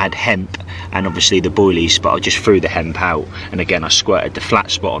mention I had hemp and obviously the boilies, but I just threw the hemp out, and again I squirted the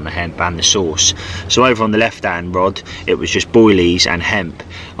flat spot on the hemp and the sauce. So over on the left hand rod it was just boilies and hemp.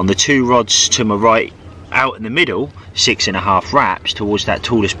 On the 2 rods to my right, out in the middle, 6.5 wraps towards that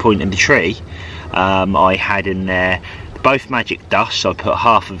tallest point in the tree, I had in there both magic dust, so I put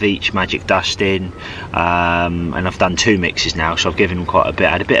half of each magic dust in, and I've done 2 mixes now, so I've given them quite a bit. I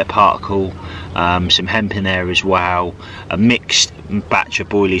had a bit of particle, some hemp in there as well, a mixed batch of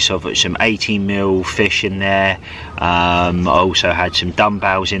boilies of some 18mm fish in there. I also had some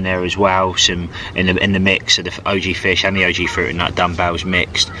dumbbells in there as well, some in the mix of the OG fish and the OG fruit and nut dumbbells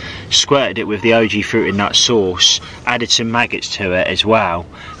mixed. Squirted it with the OG fruit and nut sauce, added some maggots to it as well,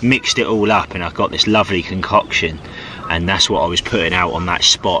 mixed it all up, and I got this lovely concoction. And that's what I was putting out on that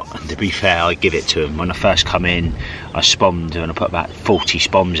spot. And to be fair, I give it to them. When I first come in, I spommed, and I put about 40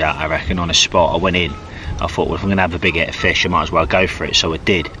 spoms out, I reckon, on a spot. I went in, I thought, well, if I'm going to have a big hit of fish, I might as well go for it. So I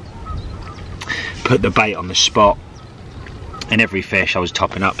did. Put the bait on the spot, and every fish I was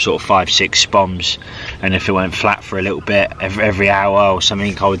topping up sort of 5-6 spoms. And if it went flat for a little bit, every hour or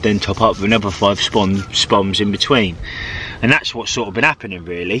something, I would then top up with another 5 spoms in between. And that's what's sort of been happening,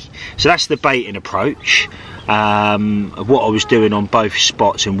 really. So that's the baiting approach, of what I was doing on both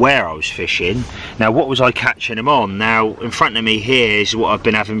spots and where I was fishing. Now, what was I catching them on? Now, in front of me here is what I've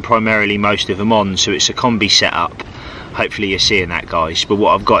been having primarily most of them on. So it's a combi setup. Hopefully you're seeing that, guys. But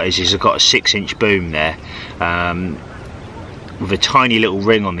what I've got is I've got a 6-inch boom there, with a tiny little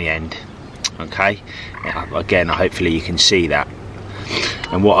ring on the end. Okay, again, hopefully you can see that.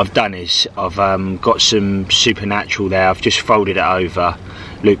 And what I've done is I've got some supernatural there. I've just folded it over,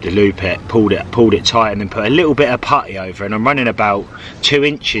 looped it, pulled it tight, and then put a little bit of putty over, and I'm running about 2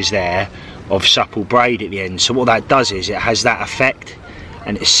 inches there of supple braid at the end. So what that does is it has that effect,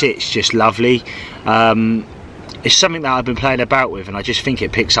 and it sits just lovely. It's something that I've been playing about with, and I just think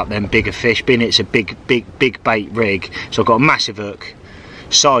it picks up them bigger fish, being it's a big bait rig. So I've got a massive hook,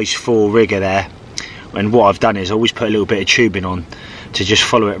 size 4 rigger there, and what I've done is I always put a little bit of tubing on to just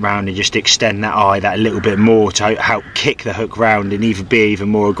follow it round and just extend that eye that a little bit more to help kick the hook round and be even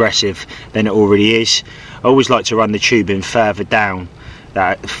more aggressive than it already is. I always like to run the tubing further down,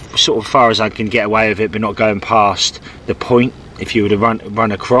 that sort of far as I can get away with it, but not going past the point if you were to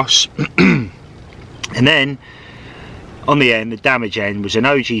run across. And then on the end, the damage end, was an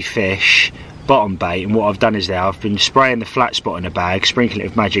OG fish bottom bait, and what I've done is there I've been spraying the flat spot in a bag, sprinkling it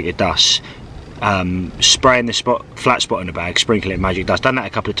with magic of dust. Spraying the flat spot in the bag, sprinkling it with magic dust. Done that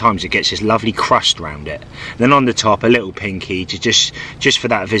a couple of times, it gets this lovely crust around it. Then on the top, a little pinky to just for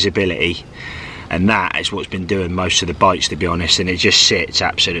that visibility. And that is what's been doing most of the bites, to be honest, and it just sits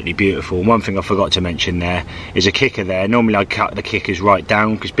absolutely beautiful. And one thing I forgot to mention there is a kicker there. Normally I cut the kickers right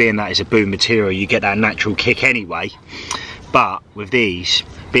down, because being that it's a boom material, you get that natural kick anyway. But with these,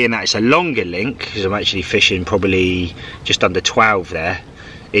 being that it's a longer link, because I'm actually fishing probably just under 12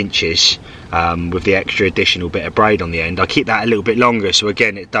 inches, with the extra additional bit of braid on the end, I keep that a little bit longer, so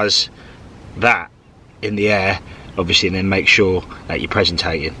again it does that in the air, obviously, and then make sure that you're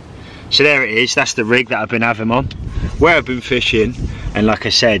presentating. So there it is, that's the rig that I've been having on, where I've been fishing, and like I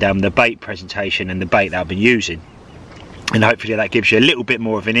said, the bait presentation and the bait that I've been using. And hopefully that gives you a little bit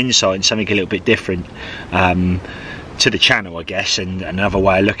more of an insight and something a little bit different to the channel, I guess, and another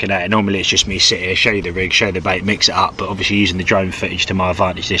way of looking at it. Normally it's just me sit here, show you the rig, show you the bait, mix it up, but obviously using the drone footage to my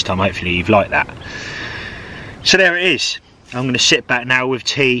advantage this time. Hopefully you've liked that. So there it is. I'm going to sit back now with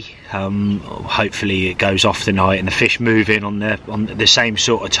tea. Hopefully it goes off tonight and the fish move in on the same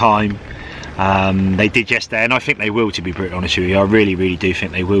sort of time. They did yesterday, and I think they will, to be brutally honest with you. I really do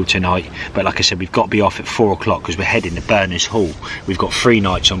think they will tonight. But like I said, we've got to be off at 4 o'clock because we're heading to Berners Hall. We've got 3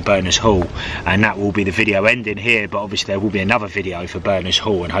 nights on Berners Hall, and that will be the video ending here. But obviously there will be another video for Berners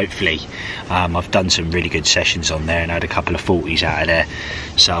Hall, and hopefully I've done some really good sessions on there and had a couple of 40s out of there.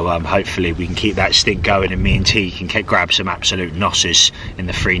 So hopefully we can keep that stink going, and me and T can grab some absolute nossers in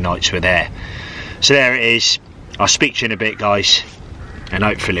the 3 nights we're there. So there it is. I'll speak to you in a bit, guys. And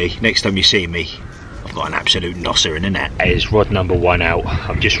hopefully next time you see me, I've got an absolute nosser in the net. There's rod number 1 out.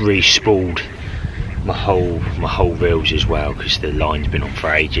 I've just re-spooled my whole reels as well, because the line's been on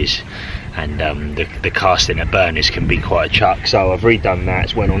for ages, and the casting at Berners can be quite a chuck. So I've redone that.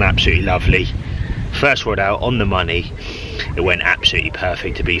 It's went on absolutely lovely. First rod out on the money. It went absolutely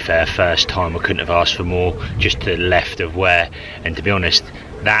perfect, to be fair. First time, I couldn't have asked for more. Just to the left of where, and to be honest,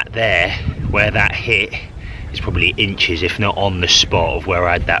 that there where that hit is probably inches, if not on the spot of where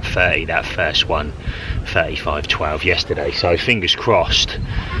I had that 30, that first one, 35-12 yesterday. So fingers crossed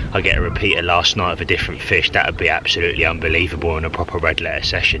I get a repeater last night of a different fish. That would be absolutely unbelievable in a proper red letter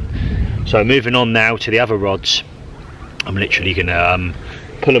session. So moving on now to the other rods. I'm literally going to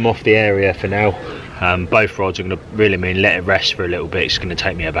pull them off the area for now. Both rods I'm going to reel them in, let it rest for a little bit. It's going to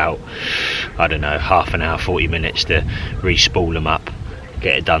take me about, I don't know, half an hour, 40 minutes to re-spool them up,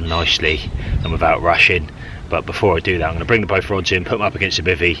 get it done nicely and without rushing. But before I do that, I'm going to bring the both rods in, put them up against the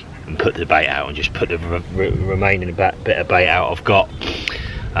bivvy and put the bait out, and just put the remaining bit of bait out I've got.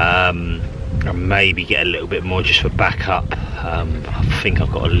 And maybe get a little bit more just for backup. I think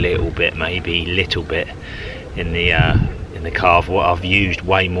I've got a little bit in the in the car for what I've used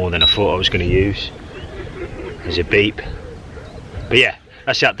way more than I thought I was going to use. There's a beep. But yeah,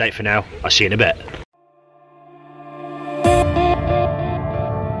 that's the update for now. I'll see you in a bit.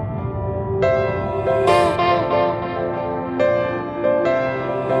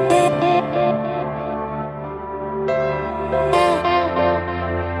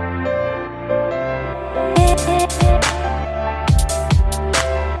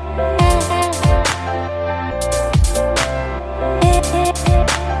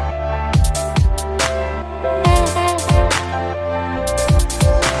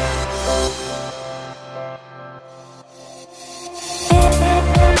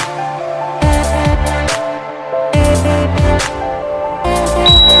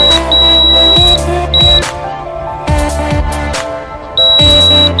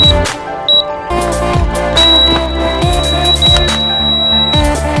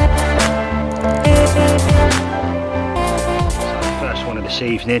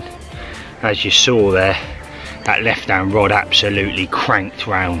 Evening, as you saw there, that left hand rod absolutely cranked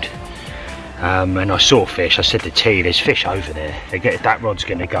round, and I saw fish. I said to T, there's fish over there, that rod's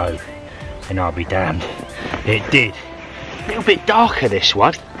going to go, and I'll be damned, it did. A little bit darker this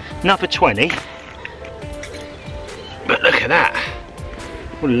one, another 20, but look at that,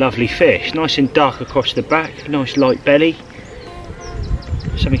 what a lovely fish, nice and dark across the back, nice light belly,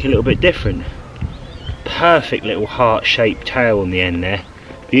 something a little bit different. Perfect little heart-shaped tail on the end there.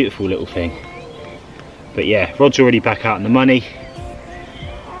 Beautiful little thing. But yeah, rod's already back out in the money.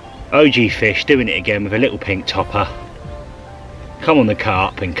 OG fish doing it again with a little pink topper. Come on the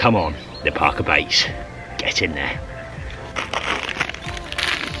carp and come on the Parker baits. Get in there.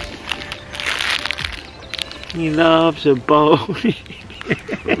 He loves a bowl.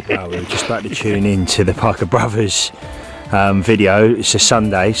 Well, we're just about to tune in to the Parker Brothers video. It's a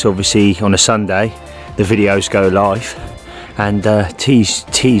Sunday, so obviously on a Sunday the videos go live, and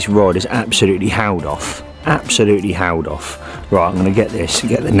T's rod is absolutely howled off. Absolutely howled off. Right, I'm gonna get this,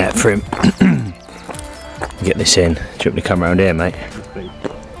 get the net for him. Get this in. Do you want me to come around here, mate?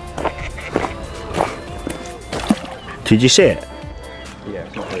 Did you see it? Yeah,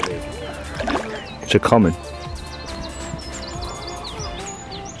 it's not very big. It's a common.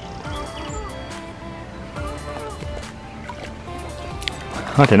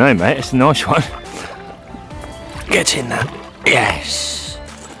 I don't know, mate, it's a nice one. Get in there. Yes.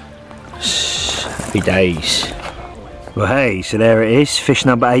 Happy days. Well, hey, so there it is. Fish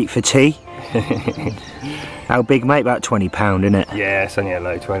number 8 for T. How big, mate? About 20 pound, isn't it? Yeah, it's only a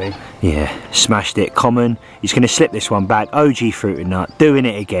low 20. Yeah, smashed it. Common. He's going to slip this one back. OG Fruit Nut. Doing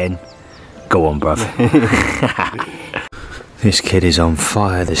it again. Go on, bruv. This kid is on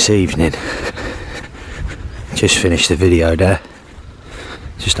fire this evening. Just finished the video there.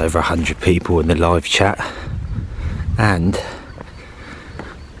 Just over 100 people in the live chat, and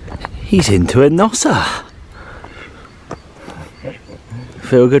he's into a nosser.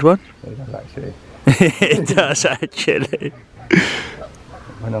 Feel a good one? It does actually. It does actually.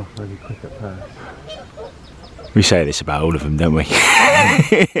 Went off really quick at first. We say this about all of them, don't we?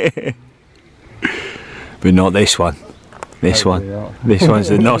 But not this one. This one. This one's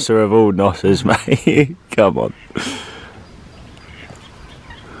the nosser of all nossers, mate. Come on.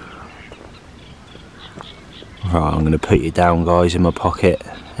 Right, I'm going to put you down, guys, in my pocket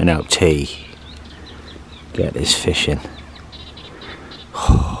and help T get this fishing.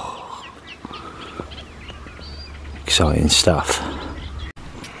 Exciting stuff.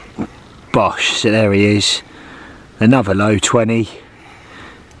 Bosh, so there he is. Another low 20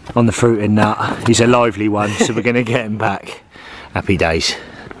 on the Fruit and Nut. He's a lively one, so we're going to get him back. Happy days.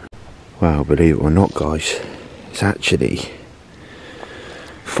 Well, believe it or not, guys, it's actually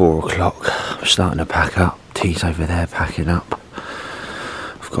 4 o'clock. I'm starting to pack up. T's over there packing up.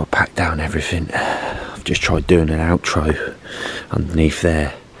 I've got to pack down everything. I've just tried doing an outro underneath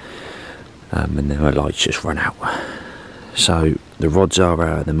there, and then my lights just run out. So the rods are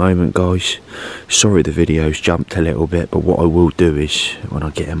out at the moment, guys. Sorry the video's jumped a little bit, but what I will do is when I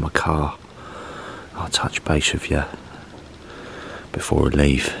get in my car, I'll touch base with you before I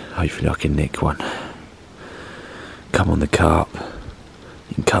leave. Hopefully I can nick one. Come on the Carp,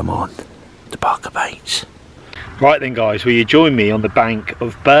 you can come on the Parker baits. Right then, guys, well, you join me on the bank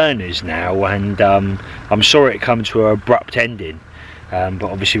of Burners now, and I'm sorry it come to an abrupt ending, but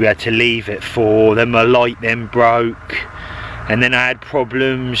obviously we had to leave at 4, then my light then broke, and then I had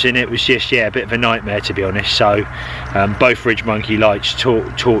problems, and it was just, yeah, a bit of a nightmare, to be honest. So both Ridge Monkey lights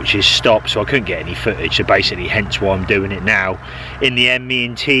torches stopped, so I couldn't get any footage, so basically hence why I'm doing it now. In the end, me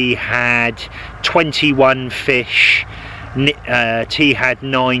and T had 21 fish. T had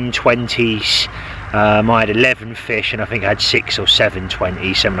 9 20s, I had 11 fish, and I think I had 6 or 7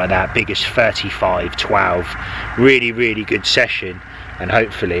 20s, something like that. Biggest 35, 12. Really good session. And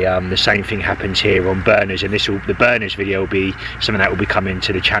hopefully the same thing happens here on burners, and the burners video will be something that will be coming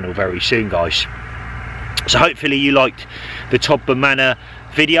to the channel very soon, guys. So hopefully you liked the Todber Manor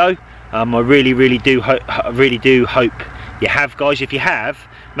video. I really do hope you have, guys. If you have,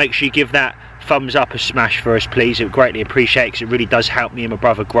 make sure you give that thumbs up a smash for us, please. It would greatly appreciate it, because it really does help me and my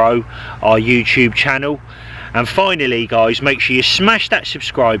brother grow our YouTube channel. And finally, guys, make sure you smash that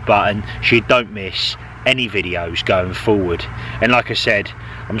subscribe button so you don't miss any videos going forward. And like I said,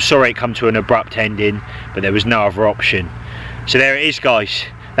 I'm sorry it come to an abrupt ending, but there was no other option. So there it is, guys.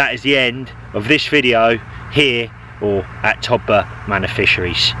 That is the end of this video here, or at Todber Manor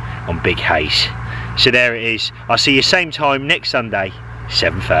Fisheries on Big Hayes. So there it is. I'll see you same time next Sunday,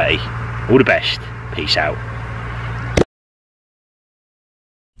 7:30. All the best. Peace out.